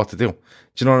as to what to do. Do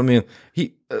you know what I mean?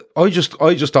 I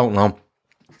just don't know.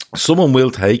 Someone will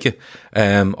take it.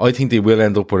 I think they will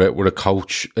end up with a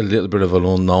coach, a little bit of an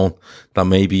unknown that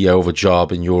may be out of a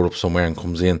job in Europe somewhere and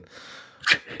comes in.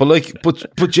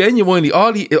 But genuinely,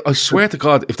 I swear to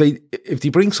God, if they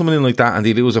bring someone in like that and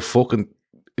they lose if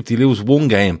they lose one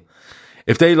game,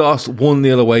 if they lost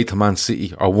 1-0 away to Man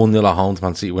City or 1-0 at home to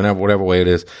Man City, whatever way it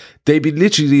is, they'd be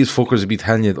literally, these fuckers would be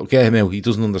telling you, get him out, he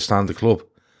doesn't understand the club.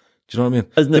 Do you know what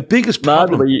I mean? The biggest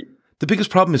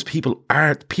problem is people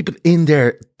in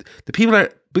there.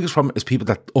 Biggest problem is people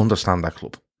that understand that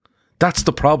club. That's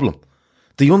the problem.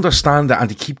 They understand that and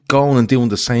they keep going and doing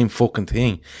the same fucking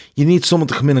thing. You need someone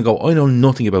to come in and go, I know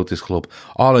nothing about this club.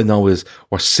 All I know is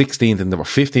we're 16th and we're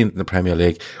 15th in the Premier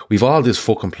League. We've all these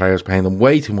fucking players paying them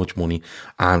way too much money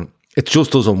and it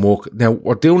just doesn't work. Now,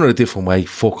 we're doing it a different way.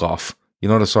 Fuck off. You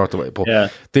know, the sort of way.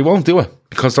 But they won't do it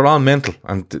because they're all mental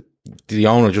and the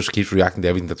owner just keeps reacting to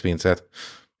everything that's being said.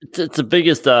 It's the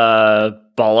biggest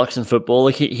bollocks in football.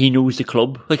 Like, he knows the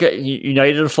club. Like,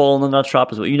 United are falling in that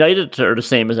trap as well. United are the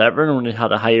same as Everton when they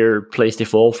had a higher place to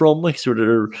fall from. Like, so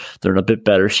they're in a bit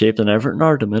better shape than Everton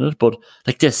are at the minute. But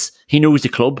like this, he knows the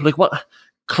club. Like, what?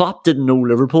 Klopp didn't know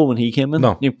Liverpool when he came in.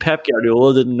 No. You know, Pep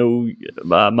Guardiola didn't know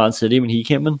Man City when he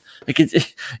came in. Like,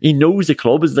 he knows the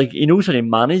club. Is like, he knows how to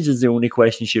manage is the only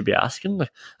question you should be asking.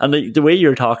 Like, and the way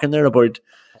you're talking there about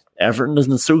Everton,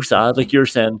 isn't it so sad? Like, you're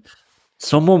saying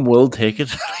someone will take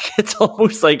it. It's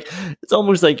almost like you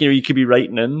know, you could be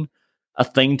writing in a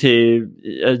thing to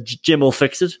Jim will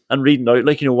fix it and reading out,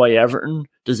 like, you know, why Everton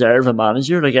deserve a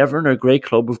manager. Like, Everton are a great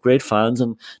club with great fans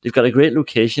and they've got a great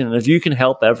location, and if you can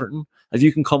help Everton, if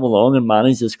you can come along and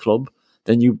manage this club,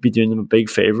 then you'd be doing them a big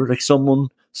favour. Like, someone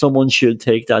should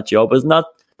take that job. Isn't that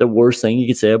the worst thing you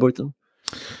could say about them?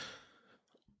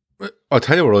 I'll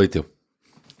tell you what I do.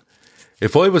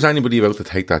 If I was anybody about to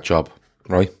take that job,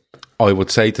 right, I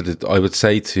would say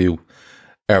to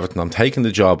Everton, I'm taking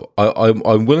the job.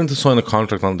 I'm willing to sign a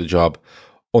contract on the job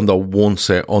under one.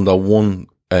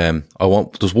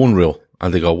 There's one rule,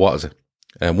 and they go, what is it?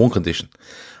 One condition,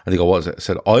 and they go, what is it? I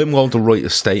said, I'm going to write a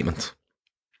statement,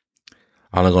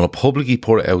 and I'm going to publicly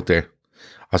put it out there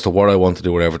as to what I want to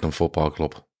do with Everton Football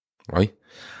Club, right?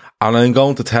 And I'm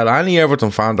going to tell any Everton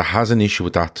fan that has an issue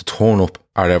with that to turn up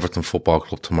at Everton Football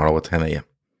Club tomorrow at 10 a.m.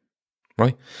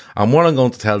 Right? And what I'm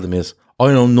going to tell them is, I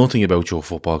know nothing about your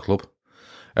football club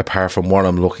apart from what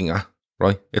I'm looking at,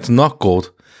 right? It's not good.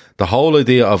 The whole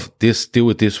idea of this, do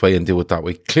it this way and do it that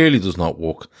way, clearly does not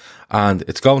work. And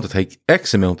it's going to take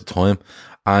X amount of time,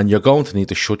 and you're going to need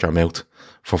to shut your mouth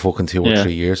for fucking 2 or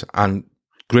 3 years and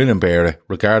grin and bear it,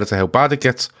 regardless of how bad it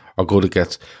gets how good it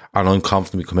gets, and I'm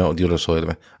confident we come out on the other side of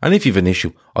it. And if you've an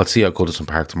issue, I'll see you at Goodison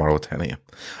Park tomorrow at 10 a.m.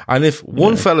 And if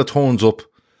one fella turns up,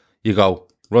 you go,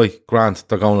 right, Grant,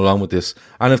 they're going along with this.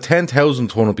 And if 10,000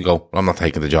 turn up, you go, I'm not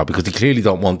taking the job, because they clearly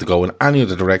don't want to go in any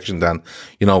other direction than,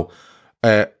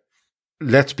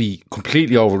 let's be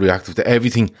completely overreactive to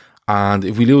everything. And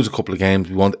if we lose a couple of games,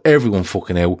 we want everyone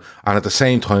fucking out. And at the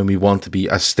same time, we want to be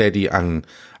as steady and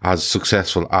as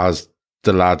successful as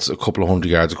the lads a couple of 100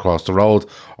 yards across the road,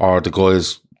 or the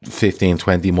guys 15,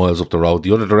 20 miles up the road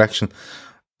the other direction,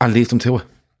 and leave them to it.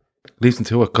 Leave them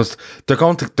to it, because they're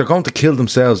going to kill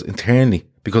themselves internally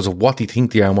because of what they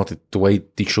think they are and the way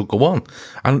they should go on.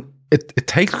 And it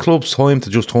takes clubs time to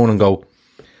just turn and go,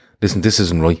 listen, this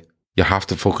isn't right. You have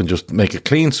to fucking just make a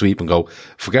clean sweep and go,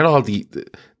 forget all the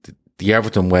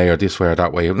Everton way or this way or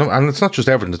that way. And it's not just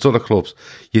Everton, it's other clubs.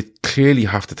 You clearly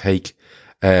have to take,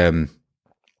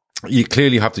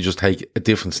 just take a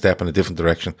different step in a different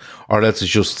direction, or else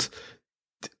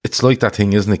it's like that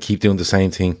thing, isn't it? Keep doing the same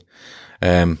thing.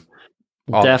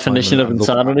 Definition of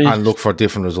insanity. And look for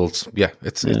different results. Yeah,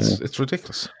 it's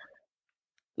ridiculous.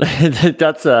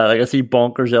 That's like I see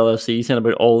Bonkers LFC saying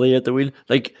about Ollie at the wheel.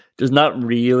 Like, there's not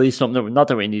really something, not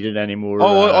that we needed anymore.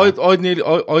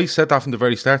 I said that from the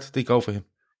very start. They go for him.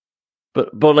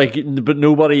 But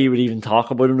nobody would even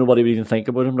talk about him. Nobody would even think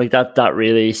about him. Like that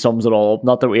really sums it all up.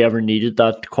 Not that we ever needed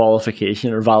that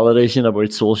qualification or validation about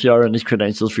Solskjaer and his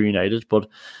credentials for United. But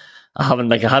I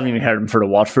haven't even heard him for the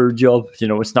Watford job.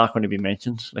 It's not going to be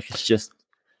mentioned. Like, it's just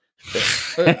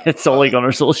it's Ole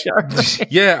Gunnar Solskjaer.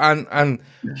 Yeah,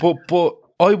 but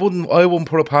I wouldn't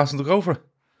put it past him to go for it.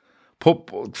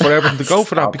 For Everton to go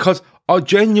for that, because I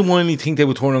genuinely think they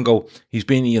would turn and go, he's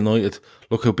been at United,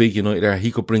 look how big United are,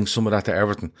 he could bring some of that to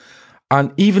Everton.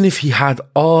 And even if he had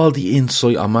all the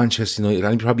insight on Manchester United,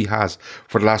 and he probably has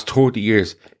for the last 30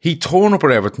 years, he'd turn up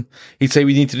at Everton, he'd say,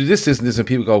 we need to do this, this and this, and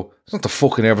people go, it's not the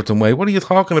fucking Everton way, what are you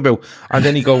talking about? And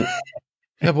then he'd go,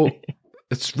 yeah, but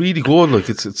it's really good, like,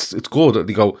 it's good. And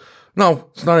they go,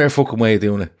 no, it's not our fucking way of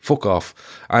doing it, fuck off.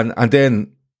 And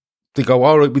then they go,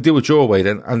 all right, we do it your way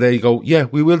then. And they go, yeah,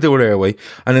 we will do it our way.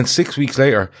 And then 6 weeks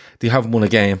later, they haven't won a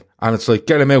game. And it's like,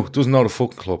 get him out. Doesn't know the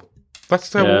fucking club.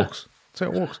 That's how it works. That's how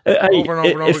it works. Over and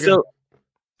over again.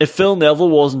 If Phil Neville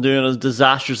wasn't doing as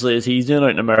disastrously as he's doing out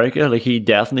in America, like, he'd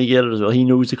definitely get it as well. He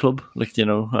knows the club. Like,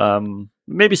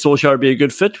 maybe Solskjaer would be a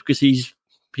good fit, because he's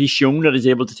shown that he's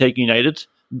able to take United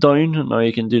down, and now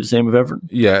he can do the same with Everton.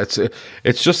 Yeah,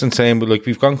 it's just insane. But like,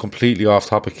 we've gone completely off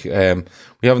topic.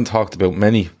 We haven't talked about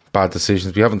many bad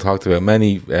decisions. We haven't talked about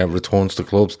many returns to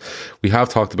clubs. We have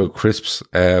talked about crisps.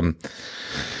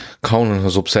 Conan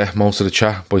has upset most of the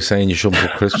chat by saying you shouldn't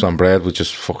put crisps on bread, which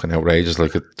is fucking outrageous.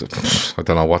 Like, I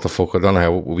don't know what the fuck. I don't know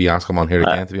how we ask him on here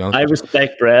again, to be honest. I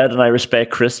respect bread and I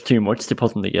respect crisps too much to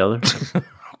put them together.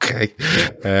 Okay.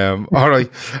 All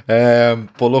right.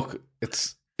 But look,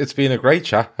 it's been a great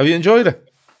chat. Have you enjoyed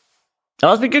it?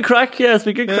 Oh, it's been good crack. Yeah, it's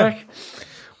been good crack.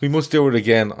 We must do it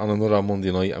again on another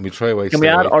Monday night, and we try away. Can we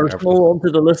add Arsenal onto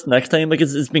the list next time? Like,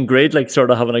 it's been great, like, sort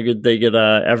of having a good dig at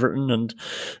Everton. And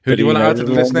who do you want to add to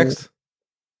the list next?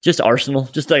 Just Arsenal.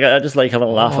 Just like, I just like having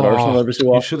a laugh at Arsenal every so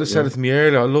often. You should have said it to me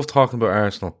earlier. I love talking about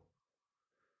Arsenal.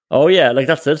 Oh yeah, like,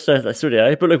 that's it. That's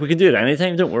really. But like, we can do it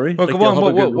anytime. Don't worry. Well, like, come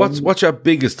on. What's your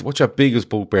biggest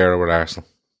bugbear with Arsenal?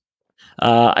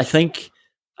 I think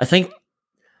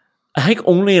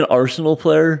only an Arsenal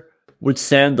player would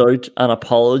send out an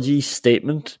apology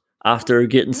statement after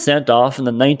getting sent off in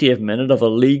the 90th minute of a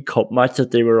League Cup match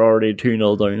that they were already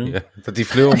 2-0 down in. Yeah, that they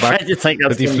flew him back.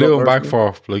 Back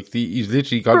for. Like, he's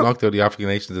literally got knocked out of the African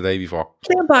nation the day before.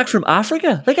 Came back from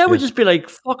Africa. Like, I would just be like,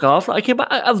 fuck off. I came back.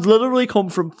 I've literally come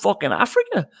from fucking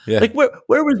Africa. Yeah. Like,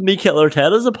 where was Mikel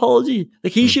Arteta's apology?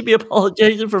 Like, he should be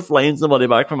apologising for flying somebody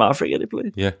back from Africa to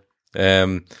play. Yeah.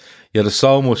 There's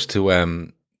so much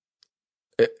to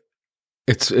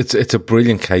It's a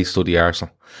brilliant case study,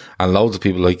 Arsenal, and loads of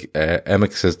people, like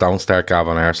Emick says, don't start Gav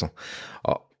on Arsenal.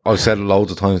 I've said it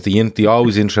loads of times. They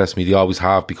always interest me. They always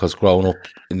have, because growing up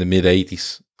in the mid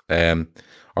 '80s,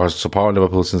 or supporting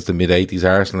Liverpool since the mid '80s,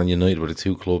 Arsenal and United were the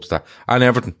two clubs and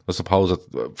Everton, I suppose,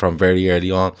 from very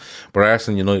early on. But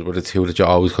Arsenal and United were the two that you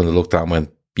always kind of looked at and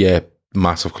went, yeah,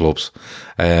 massive clubs,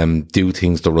 do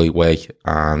things the right way.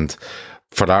 And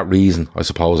for that reason, I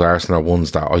suppose Arsenal are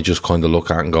ones that I just kind of look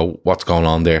at and go, what's going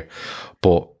on there?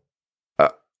 But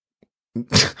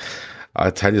I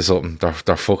tell you something,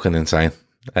 they're fucking insane.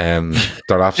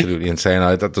 They're absolutely insane.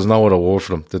 There's no other word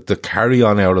for them. The carry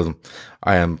on out of them,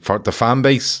 for the fan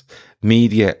base,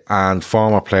 media, and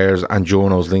former players and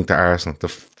journals linked to Arsenal,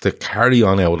 the carry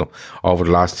on out of them over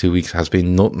the last 2 weeks has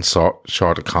been nothing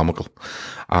short of comical.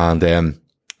 And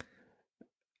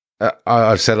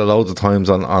I've said it loads of times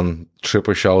on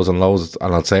Tripper shows and loads,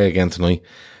 and I'll say it again tonight.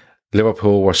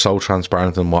 Liverpool were so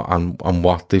transparent on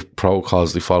what the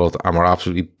protocols they followed, and were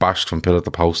absolutely bashed from pillar to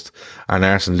post. And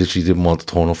Arsenal literally didn't want to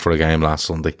turn up for a game last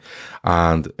Sunday,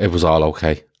 and it was all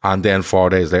okay. And then 4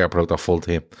 days later, brought their full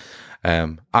team,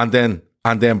 and then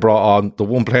brought on the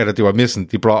one player that they were missing.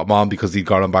 They brought him on because he'd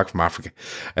got him back from Africa.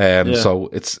 So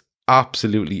it's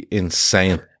absolutely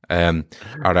insane.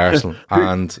 At Arsenal,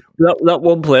 and that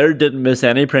one player didn't miss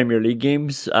any Premier League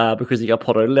games because he got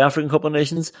put out of the African Cup of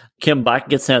Nations. Came back,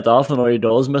 gets sent off, and now he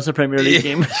does miss a Premier League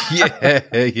game. yeah,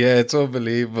 it's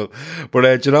unbelievable.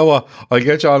 But do you know what? I'll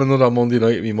get you on another Monday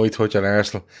night. We might touch on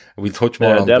Arsenal. We'll touch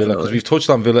more on Villa, because we've touched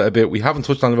on Villa a bit. We haven't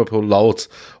touched on Liverpool loads,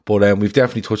 but we've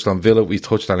definitely touched on Villa. We've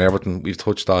touched on Everton. We've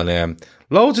touched on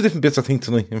loads of different bits, I think,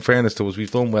 tonight. In fairness to us,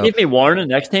 we've done well. Give me warning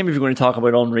next time if you're going to talk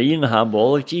about Henry and the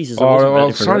handball. Like, Jesus.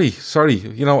 Sorry.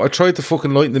 You know, I tried to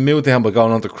fucking lighten the mood down by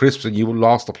going on to crisps, and you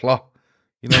lost the plot.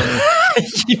 You know what I mean?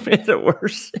 You made it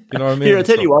worse. You know what I mean? Here, I'll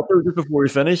tell you what, though, just before we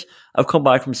finish, I've come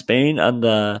back from Spain, and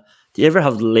do you ever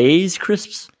have Lay's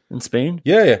crisps in Spain?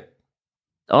 Yeah.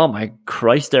 Oh my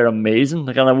Christ, they're amazing.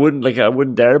 Like, and I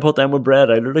wouldn't dare put them with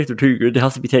bread either. Like, they're too good. They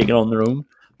have to be taken on their own.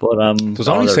 But there's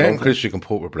only certain crisps you can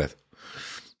put with bread.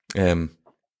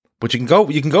 But you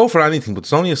can go for anything, but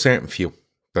there's only a certain few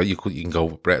that you can go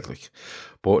with bread, like.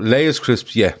 But Lay's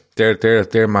crisps, yeah,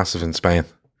 they're massive in Spain.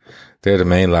 They're the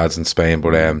main lads in Spain.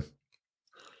 But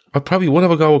I probably would have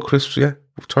a go with crisps, yeah.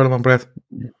 Try them on bread.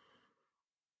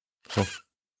 So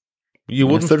you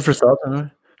wouldn't. Food for thought,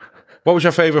 anyway. What was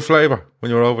your favourite flavour when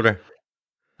you were over there?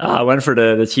 I went for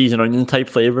the cheese and onion type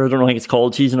flavour. I don't know if it's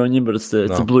called cheese and onion, but it's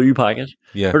the blue packet.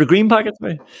 Yeah. Or the green packet,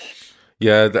 maybe.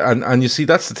 Yeah, and you see,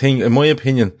 that's the thing, in my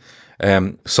opinion,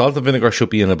 salt and vinegar should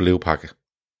be in a blue packet.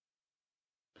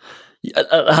 It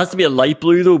has to be a light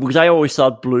blue, though, because I always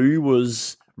thought blue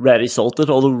was ready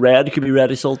salted, although red could be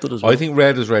ready salted as well. I think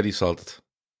red is ready salted.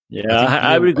 Yeah,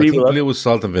 I would agree with that. Blue is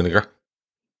salt and vinegar.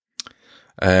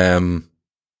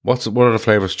 What are the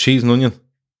flavours? Cheese and onion?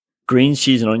 Green's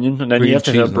cheese and onion, and then you have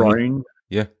to have brown. Onion.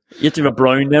 Yeah. You have to have a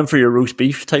brown then for your roast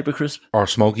beef type of crisp. Or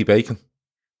smoky bacon.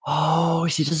 Oh,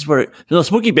 see, this is where...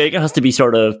 smoky bacon has to be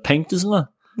sort of pink, doesn't it?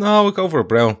 No, we'll go for a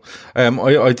brown.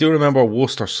 I do remember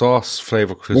Worcester sauce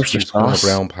flavour crisps used to come in a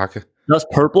brown packet. That's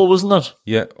purple, wasn't it?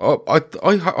 Yeah.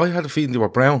 I had a feeling they were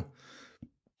brown.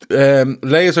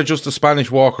 Lay's are just the Spanish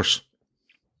walkers.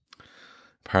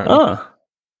 Apparently.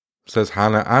 Says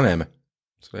Hannah and Emma.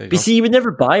 So you see, you would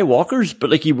never buy walkers, but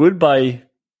like you would buy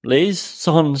Lay's.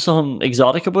 Something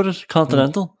exotic about it.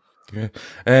 Continental. Yeah.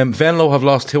 Venlo have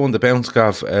lost 2 on the bounce,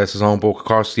 Gav, says on book. Of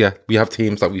course, yeah, we have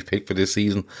teams that we've picked for this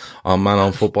season on Man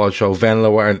on Football Show.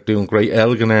 Venlo aren't doing great.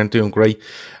 Elgin aren't doing great.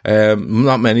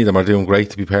 Not many of them are doing great,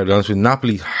 to be perfectly honest with you.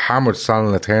 Napoli hammered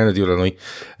Salernitana the other night.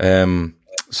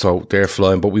 So they're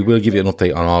flying, but we will give you an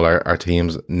update on all our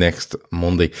teams next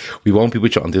Monday. We won't be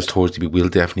with you on this Thursday, but we'll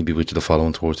definitely be with you the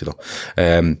following Thursday,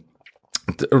 though.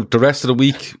 The rest of the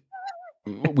week,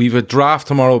 we've a draft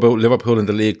tomorrow about Liverpool in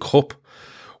the League Cup.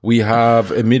 We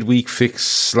have a midweek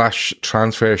fix /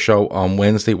 transfer show on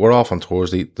Wednesday. We're off on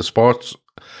Thursday. The Sports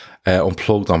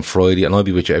Unplugged on Friday, and I'll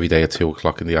be with you every day at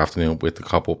 2:00 in the afternoon with the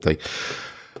Cop update.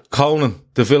 Conan,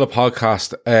 the Villa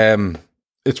podcast.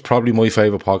 It's probably my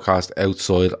favourite podcast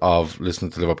outside of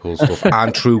listening to Liverpool stuff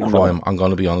and true crime. I'm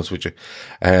going to be honest with you.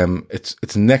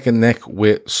 It's neck and neck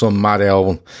with some Matt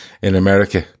Elwin in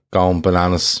America going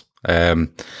bananas.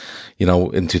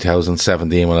 In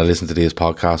 2017 when I listened to these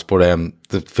podcasts. But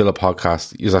the Villa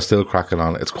podcast, you are still cracking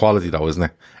on. It's quality though, isn't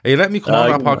it? Hey, let me come on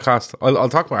that podcast. I'll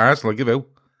talk about Arsenal. I'll give out.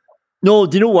 No,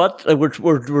 do you know what? Like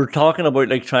we're talking about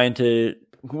like trying to.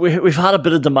 We've had a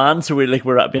bit of demand, so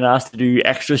we're being asked to do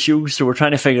extra shows. So we're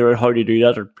trying to figure out how to do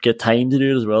that or get time to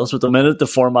do it as well. So at the minute, the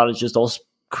format is just us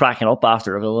cracking up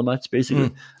after a Villa match,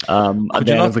 basically.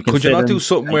 Could you not do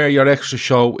something where your extra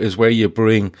show is where you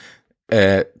bring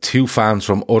 2 fans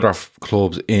from other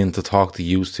clubs in to talk to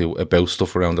you two about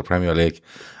stuff around the Premier League?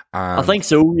 I think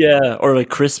so, yeah, or like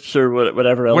crisps or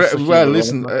whatever else. Well,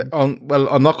 listen,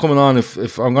 I'm not coming on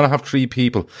if I'm going to have 3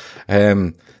 people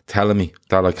telling me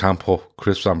that I can't put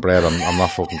crisps on bread. I'm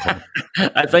not fucking coming.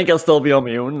 I think I'll still be on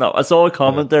my own now. I saw a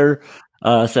comment there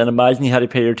saying, imagine you had to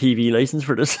pay your TV license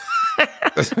for this.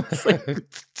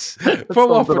 For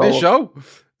what? For this show?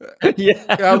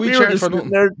 Yeah, we charge for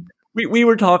nothing. We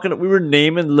were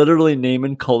literally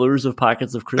naming colours of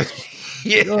packets of crisps.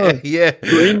 yeah.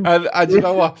 And you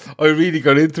know what? I really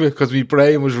got into it because my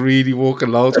brain was really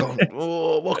walking loads going,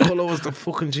 what colour was the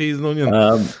fucking cheese and onion?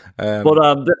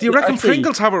 Do you reckon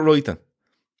Pringles have it right then?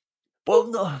 Well,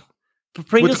 no. But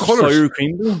Pringles is sour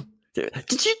cream though.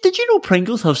 Did you know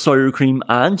Pringles have sour cream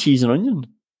and cheese and onion?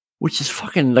 Which is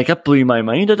fucking, like, that blew my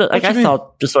mind. I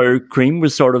thought the sour cream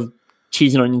was sort of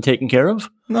cheese and onion taken care of.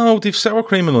 No, they've sour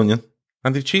cream and onion,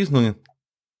 and they've cheese and onion.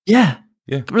 Yeah.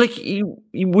 Yeah. But, like,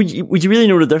 would you really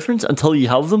know the difference until you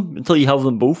have them? Until you have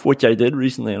them both, which I did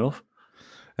recently enough.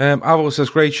 Avo says,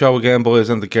 great show again, boys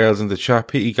and the girls in the chat.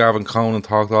 Pete, Gavin, Conan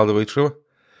talked all the way through it.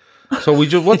 So what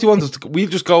do you want us to? We'll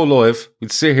just go live. We'll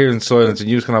sit here in silence, and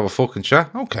you just can have a fucking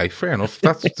chat. Okay, fair enough.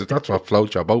 That's what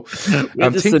floats your boat. We're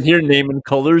just in here naming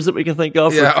colours that we can think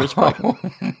of. Yeah.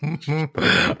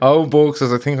 Oh, Buck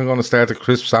says, I think I'm going to start a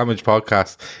crisp sandwich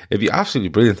podcast. It'd be absolutely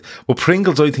brilliant. Well,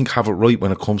 Pringles, I think, have it right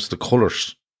when it comes to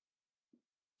colours.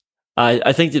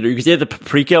 I think they do, because they have the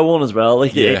paprika one as well.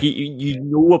 Like, you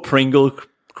know a Pringle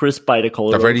crisp by the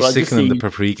colour. They're very sickening, the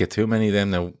paprika. Too many of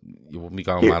them now. You wouldn't be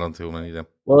going mad on too many of them.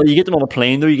 Well, you get them on a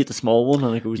plane though. You get the small one,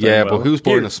 and it goes down well. But who's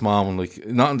buying a small one? Like,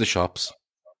 not in the shops.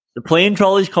 The plane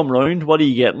trolleys come round. What are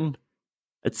you getting?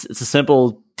 It's a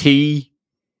simple tea,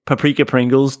 paprika,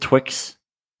 Pringles, Twix.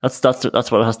 That's what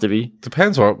it has to be.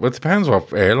 Depends what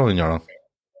airline you're on.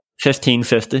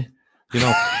 15.50. You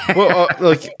know, well,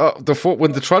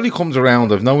 when the trolley comes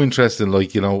around, I've no interest in,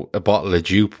 like, you know, a bottle of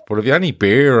jupe. But if you have any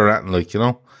beer or anything, like, you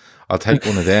know, I'll take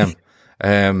one of them.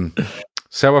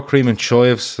 Sour cream and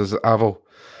chives, says Avo.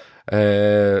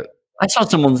 I saw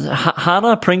someone's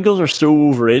Hannah Pringles are so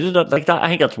overrated. Like that, I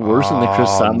think that's worse than the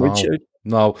crisp sandwich.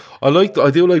 No,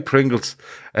 I do like Pringles.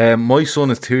 My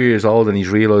son is 2 years old and he's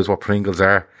realised what Pringles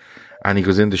are, and he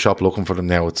goes in the shop looking for them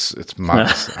now. It's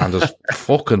madness, and there's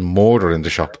fucking murder in the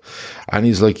shop, and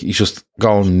he's just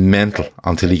going mental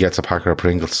until he gets a packet of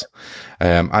Pringles.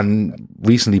 And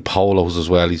recently Polos as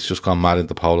well. He's just gone mad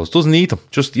into Polos. Doesn't need them.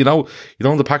 Just, you know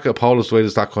the packet of Polos, the way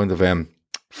there's that kind of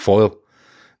foil.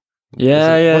 What do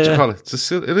you call it?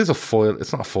 It is a foil.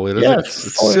 It's not a foil, is it? It's a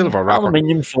silver wrapper.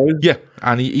 Aluminium foil. Yeah,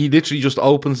 and he literally just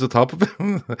opens the top of it.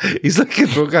 He's like a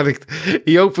drug addict.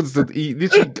 He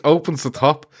literally opens the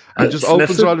top and just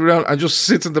opens all the way around and just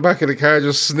sits in the back of the car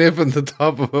just sniffing the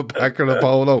top of a packet of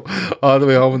Polo all the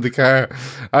way home in the car.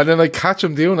 And then I catch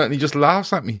him doing it and he just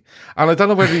laughs at me. And I don't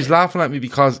know whether he's laughing at me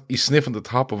because he's sniffing the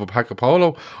top of a pack of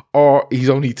Polo, or he's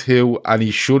only 2 and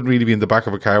he should really be in the back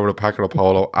of a car with a packet of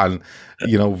Polo and,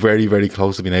 you know, very, very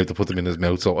close to being able to put them in his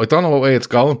mouth. So I don't know what way it's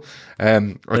going.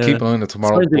 I'll keep an eye on it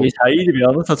tomorrow. He's high, to be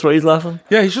honest. That's why he's laughing.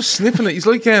 Yeah, he's just sniffing it. He's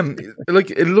like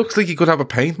it looks like he could have a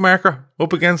paint marker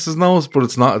up against his nose, but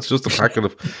it's not. It's just a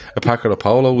packet of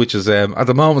Polo, which is at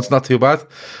the moment it's not too bad,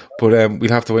 but we'll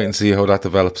have to wait and see how that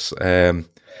develops.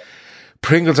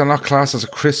 Pringles are not classed as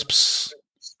crisps.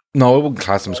 No, I wouldn't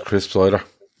class them as crisps either.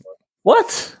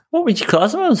 What would you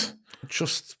class them as?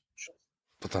 Just,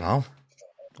 I don't know.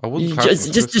 I wouldn't class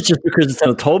them just because it's in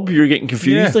a tub, you're getting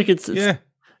confused. Like it's if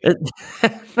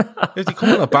they come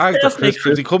in a bag, they're crisps.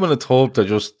 If they come in a tub, they're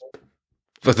just,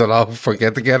 I don't know,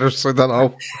 forget togethers. I don't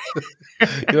know.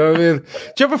 You know what I mean? Do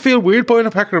you ever feel weird buying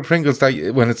a packet of Pringles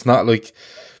when it's not like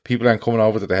people aren't coming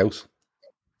over to the house?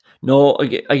 No,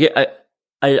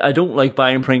 I don't like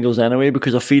buying Pringles anyway,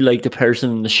 because I feel like the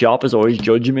person in the shop is always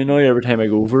judging me now every time I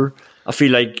go over. I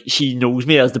feel like she knows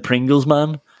me as the Pringles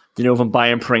man. You know, if I'm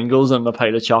buying Pringles and a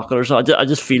pile of chocolate or something, I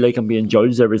just feel like I'm being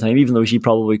judged every time, even though she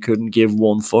probably couldn't give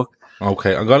one fuck.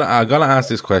 Okay, I'm gonna ask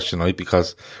this question, right?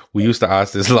 Because we used to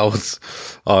ask this loads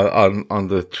on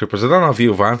the trippers. I don't know if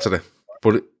you've answered it,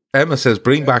 but Emma says,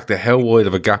 "Bring back the how wide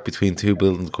of a gap between 2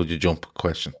 buildings could you jump?"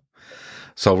 question.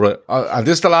 So right, and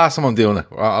this is the last time I'm doing it.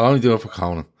 I'll only do it for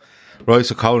Conan. Right,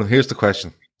 so Conan, here's the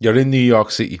question: you're in New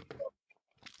York City.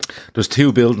 There's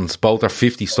 2 buildings, both are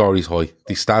 50 stories high.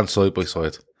 They stand side by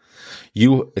side.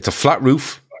 It's a flat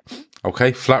roof,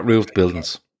 okay? Flat roofed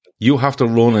buildings. You have to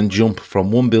run and jump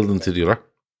from one building to the other,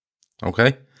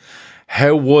 okay?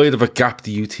 How wide of a gap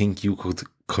do you think you could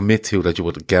commit to that you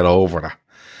would get over that?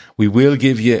 We will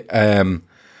give you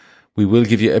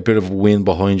a bit of a wind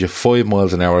behind you. 5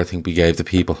 miles an hour, I think we gave the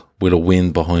people with a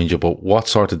wind behind you. But what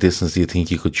sort of distance do you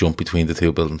think you could jump between the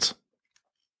 2 buildings?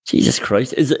 Jesus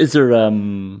Christ! Is there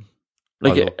am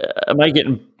I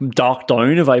getting docked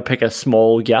down if I pick a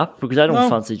small gap? Because I don't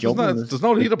fancy jumping. There's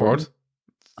no leaderboard.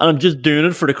 And I'm just doing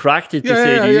it for the crack to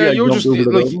say, yeah.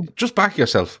 You're just back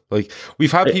yourself. Like,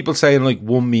 we've had people saying like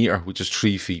 1 meter, which is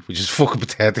 3 feet, which is fucking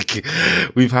pathetic.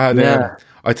 We've had,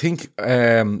 I think,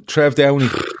 Trev Downey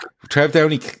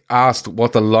asked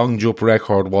what the long jump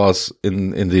record was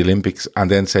in the Olympics,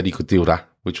 and then said he could do that,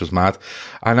 which was mad.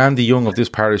 And Andy Young of this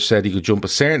parish said he could jump a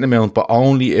certain amount, but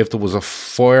only if there was a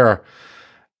fire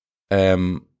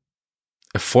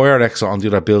exit on the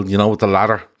other building, you know, with the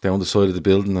ladder down the side of the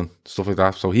building and stuff like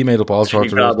that. So he made up all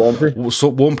sorts of rules. So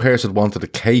one person wanted a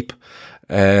cape.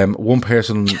 One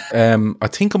person, I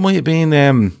think it might have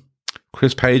been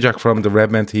Chris Pajak from the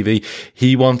Redmen TV.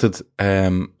 He wanted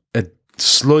a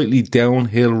slightly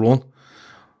downhill run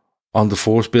on the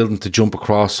force building to jump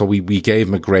across, so we gave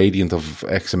him a gradient of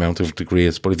X amount of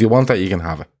degrees. But if you want that, you can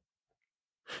have it.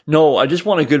 No, I just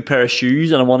want a good pair of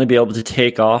shoes, and I want to be able to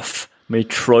take off my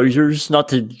trousers, not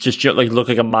to just look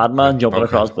like a madman jumping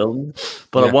across buildings,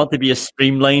 but I want to be as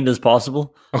streamlined as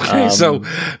possible. Okay, so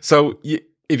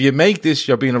if you make this,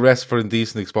 you're being arrested for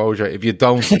indecent exposure. If you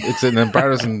don't, it's an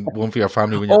embarrassing one for your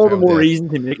family when you're all the more reason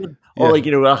to make it. Or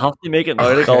I have to make it now,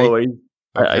 all the way.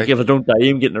 If I don't die,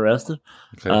 I'm getting arrested.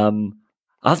 Okay.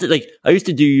 I have to I used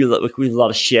to do with a lot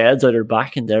of sheds out or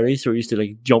back in Derry, so I used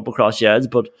to jump across sheds.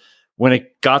 But when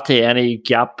it got to any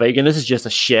gap big, and this is just a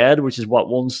shed, which is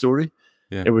one story,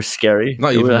 it was scary.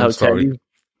 Not even one story.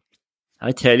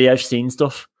 I tell you, I've seen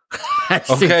stuff. I've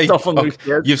seen stuff on those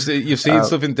sheds. You've seen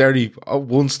stuff in Derry.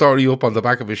 One story up on the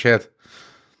back of a shed.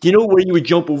 Do you know where you would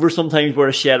jump over sometimes where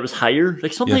a shed was higher?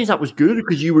 Sometimes that was good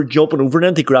because you were jumping over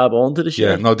them to grab onto the shed.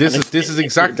 Yeah, no, this is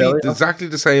exactly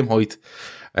the same height.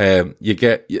 You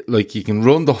can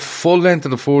run the full length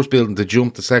of the first building to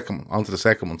jump onto the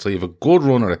second one. So you have a good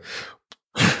run of it.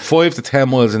 5 to 10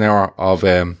 miles an hour of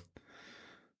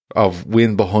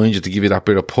wind behind you to give you that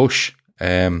bit of push.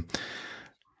 Emma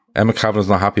Kavanagh's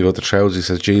not happy about the trousers. He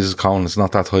says, Jesus, Colin, it's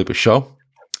not that type of show.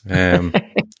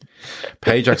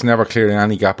 Pajak's never clearing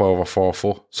any gap over 4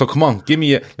 foot. So come on, give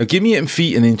me it in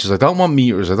feet and inches. I don't want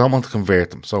meters. I don't want to convert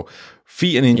them. So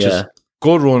feet and inches,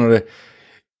 good run of it.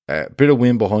 Bit of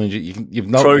wind behind you.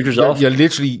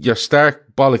 You're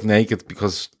stark bollock naked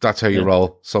because that's how you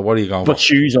roll. So what are you going for? Put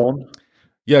shoes on.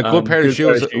 Yeah, good pair of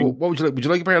shoes. What would you like? Would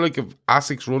you like a pair of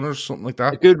Asics runners, something like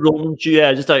that? A good run,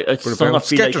 yeah. Just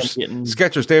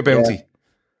Skechers, they're bouncy.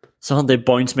 Something they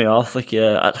bounce me off.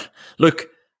 Look,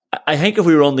 I think if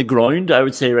we were on the ground, I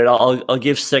would say, right, I'll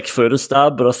give 6 foot a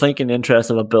stab, but I think in the interest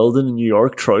of a building in New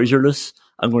York, trouserless,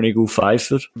 I'm going to go 5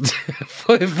 foot.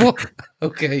 5 foot?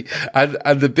 Okay.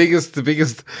 And the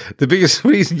biggest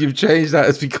reason you've changed that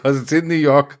is because it's in New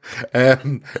York.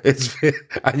 And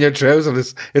you're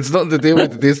trouserless. It's nothing to do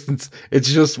with the distance.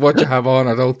 It's just what you have on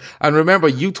or don't. And remember,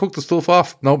 you took the stuff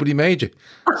off. Nobody made you.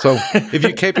 So if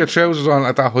you kept your trousers on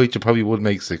at that height, you probably would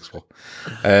make 6 foot.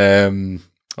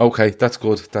 Okay, that's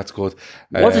good.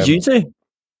 What did you say?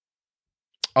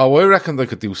 Oh, I reckon I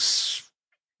could do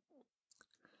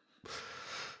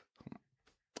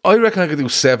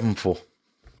 7 foot.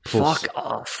 Plus. Fuck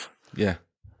off. Yeah.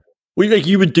 Well,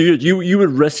 you would do it. You would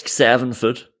risk 7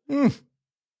 foot.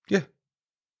 Yeah.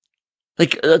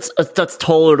 That's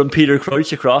taller than Peter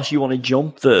Crouch across. You want to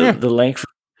jump the length.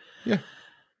 Yeah.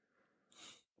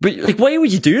 But why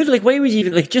would you do it? Why would you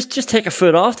even just take a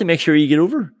foot off to make sure you get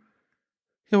over?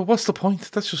 Yeah, but what's the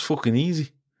point? That's just fucking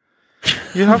easy.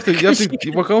 You have to.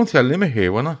 We're going to a limit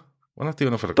here. We're not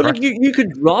doing it for the crack. But you could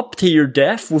drop to your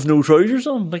death with no trousers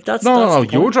on. No.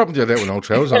 You're dropping to your death with no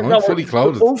trousers on. I'm fully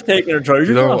clothed. We're both taking our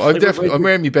trousers off. I'm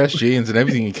wearing my best jeans and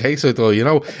everything in case I die.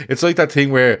 It's like that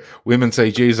thing where women say,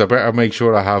 "Geez, I better make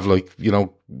sure I have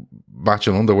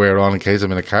matching underwear on in case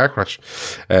I'm in a car crash."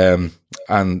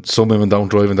 And some women don't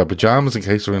drive in their pajamas in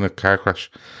case they're in a car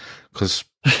crash because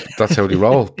that's how they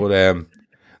roll. But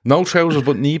no trousers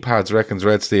but knee pads, reckons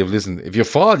Red Steve. Listen, if you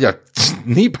fall, your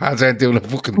knee pads aren't doing a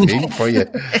fucking thing for you.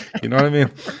 You know what I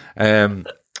mean?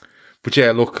 But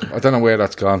yeah, look, I don't know where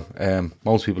that's gone.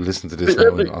 Most people listen to this now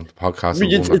on the podcast.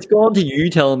 It's gone to you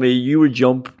telling me you would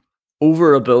jump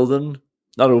over a building,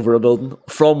 not over a building,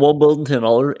 from one building to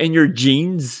another in your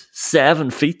jeans,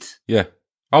 7 feet. Yeah.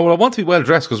 Oh, well, I want to be well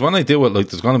dressed because when I do it,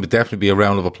 there's going to definitely be a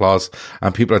round of applause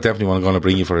and people are definitely going to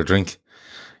bring you for a drink.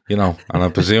 And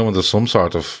I'm presuming there's some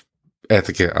sort of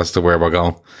etiquette as to where we're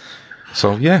going.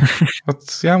 So yeah,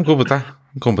 I'm good with that.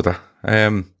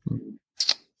 Yeah,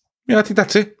 I think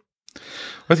that's it.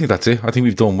 I think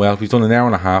we've done well. We've done an hour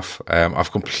and a half.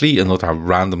 I've completed another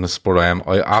randomness, but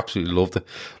I absolutely loved it.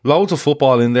 Loads of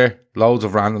football in there, loads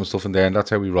of random stuff in there, and that's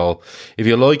how we roll. If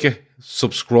you like it,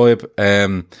 subscribe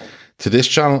to this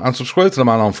channel and subscribe to the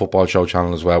Man on Football Show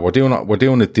channel as well. We're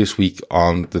doing it this week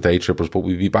on the Day Trippers, but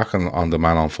we'll be back on the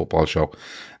Man on Football Show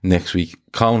next week.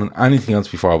 Colin, anything else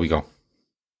before we go?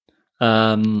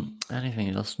 Anything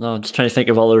else? No, I'm just trying to think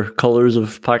of other colours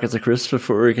of packets of crisps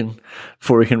before we can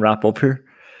wrap up here.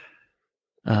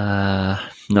 No,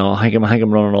 I think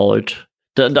I'm running all out.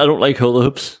 I don't like hula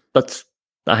hoops. That's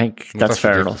fair ridiculous.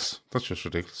 Enough. That's just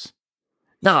ridiculous.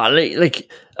 No, I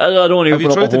don't want to. Have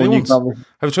you tried the new ones? Have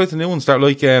you tried the new ones? They're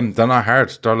they're not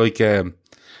hard. They're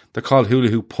they're called hula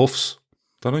hoop puffs.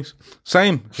 They're nice.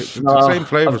 Same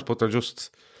flavours, but they're just.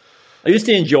 I used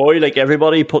to enjoy like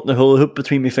everybody putting the hula hoop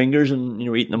between my fingers and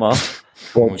eating them off.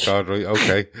 Oh my god! Right?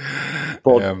 Okay.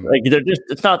 But like they're just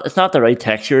it's not the right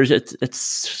textures. It's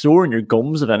sore in your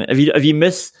gums.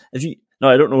 No,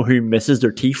 I don't know who misses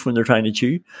their teeth when they're trying to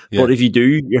chew. Yeah. But if you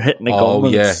do, you're hitting the gum. Oh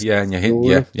yeah, and you're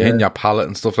hitting your palate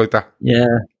and stuff like that.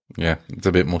 Yeah, it's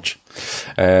a bit much.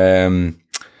 Let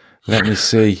me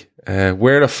see.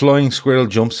 Wear a flying squirrel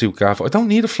jumpsuit, Gaff. I don't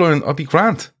need a flying. I'll be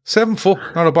grand. 7 foot,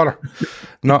 not a bother.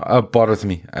 Not a bother to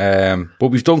me. But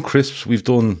we've done crisps. We've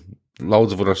done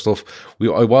loads of other stuff.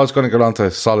 I was going to get onto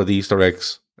solid Easter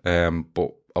eggs,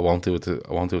 but I won't do it.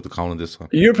 I won't do it to Conan this time.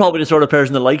 You're probably the sort of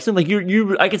person that likes them. Like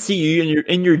you, I could see you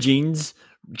in your jeans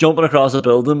jumping across a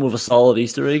building with a solid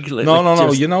Easter egg.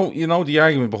 No. You know the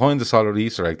argument behind the solid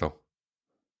Easter egg, though.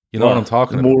 You know what I'm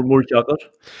talking about. More chocolate.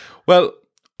 Well,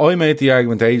 I made the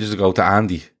argument ages ago to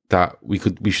Andy that we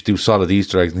should do solid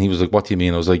Easter eggs, and he was like, "What do you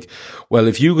mean?" I was like, "Well,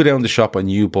 if you go down the shop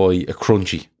and you buy a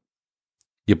crunchy."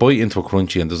 You bite into a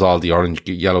crunchy and there's all the orange,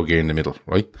 yellow gear in the middle,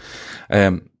 right?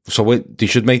 So they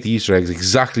should make the Easter eggs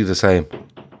exactly the same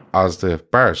as the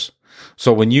bars.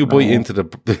 So when you bite into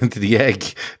the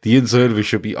egg, the inside of it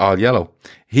should be all yellow.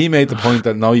 He made the point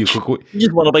that now you could... You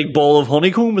just want a big ball of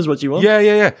honeycomb is what you want?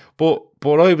 Yeah. But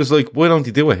I was like, why don't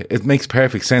you do it? It makes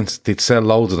perfect sense. They'd sell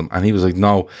loads of them. And he was like,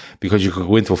 no, because you could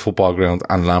go into a football ground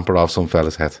and lamp it off some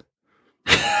fella's head.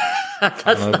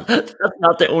 That's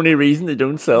not the only reason they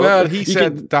don't sell. Well, he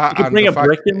said that, and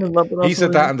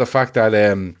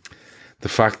the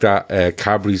fact that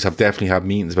Cadbury's have definitely had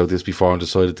meetings about this before and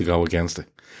decided to go against it.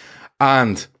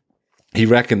 And he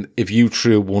reckoned if you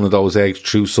threw one of those eggs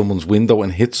through someone's window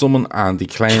and hit someone, and they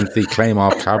claim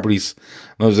off Cadbury's.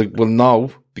 And I was like, well,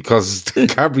 no, because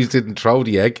Cadbury's didn't throw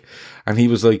the egg. And he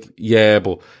was like, yeah,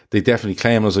 but they definitely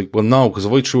claim. I was like, well, no, because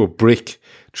if I threw a brick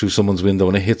through someone's window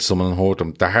and it hit someone and hurt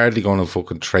them, they're hardly going to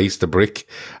fucking trace the brick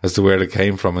as to where it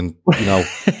came from and,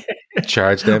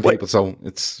 charge them people. So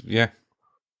it's, yeah.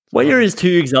 What are his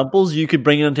two examples? You could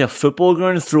bring it into a football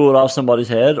ground and throw it off somebody's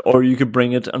head, or you could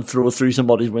bring it and throw it through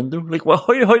somebody's window. Like, well,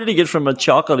 how did he get from a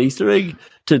chocolate Easter egg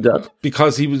to that?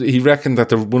 Because he reckoned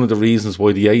that one of the reasons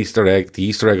why the Easter egg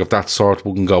of that sort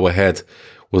wouldn't go ahead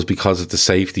was because of the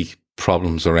safety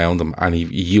problems around him, and he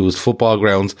used football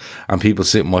grounds and people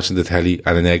sitting watching the telly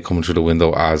and an egg coming through the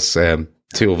window as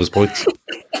two of his points.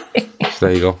 So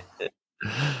there you go.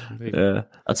 Yeah,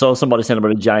 I saw somebody saying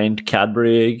about a giant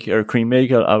Cadbury egg or cream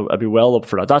egg. I'd be well up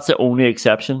for that. That's the only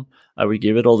exception I would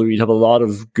give it, although you'd have a lot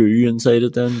of goo inside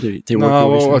it then.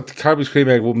 Cadbury's cream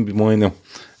egg wouldn't be mine now.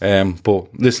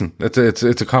 But listen,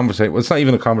 it's a conversation. Well, it's not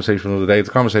even a conversation for another day. It's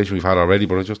a conversation we've had already,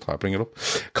 but I just thought I'd bring it up.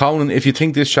 Conan, if you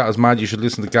think this chat is mad, you should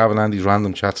listen to Gavin and Andy's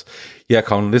random chats. Yeah,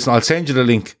 Conan, listen, I'll send you the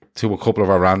link to a couple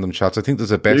of our random chats. I think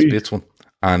there's a best bits one,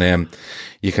 and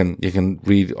you can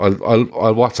read. I'll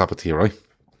WhatsApp it to you, right?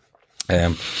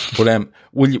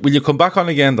 Will you come back on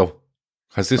again though?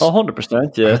 Has this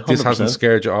 100%? Yeah, 100%. This hasn't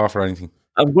scared you off or anything?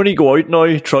 I'm going to go out now,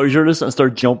 trouserless, and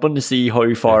start jumping to see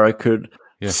how far I could.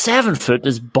 Yeah. 7 foot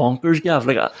is bonkers, Gav.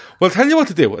 Well, I'll tell you what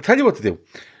to do.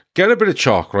 Get a bit of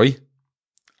chalk, right,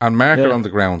 and mark it on the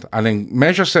ground, and then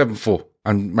measure 7 foot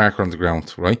and mark it on the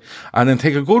ground, right, and then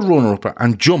take a good runner up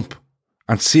and jump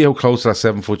and see how close to that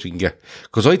 7 foot you can get.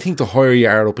 Because I think the higher you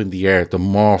are up in the air, the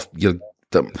more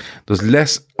there's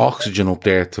less oxygen up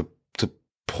there to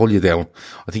pull you down.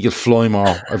 I think you'll fly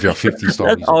more of your 50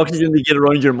 stories. That's oxygen to get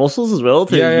around your muscles as well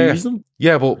to use them.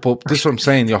 Yeah, but this is what I'm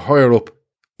saying. You're higher up,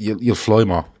 you'll fly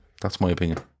more. That's my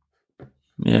opinion.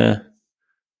 Yeah.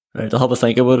 Right, I'll have a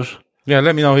think about it. Yeah,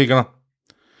 let me know how you're going.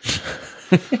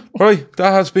 Right,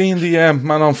 that has been the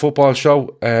Man on Football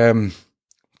show.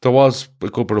 There was a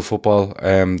good bit of football.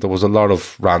 There was a lot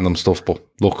of random stuff, but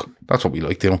look, that's what we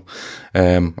like doing.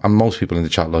 And most people in the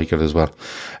chat like it as well.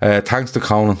 Thanks to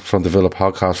Conan from the Villa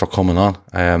Podcast for coming on.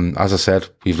 As I said,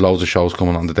 we've loads of shows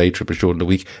coming on the Day Trippers during the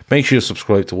week. Make sure you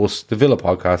subscribe to us, the Villa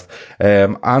Podcast,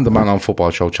 and the Man on Football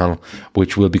Show channel,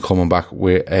 which will be coming back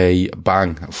with a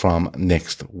bang from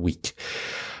next week.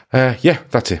 Yeah,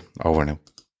 that's it. Over now.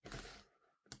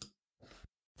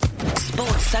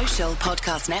 Sports Social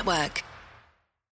Podcast Network.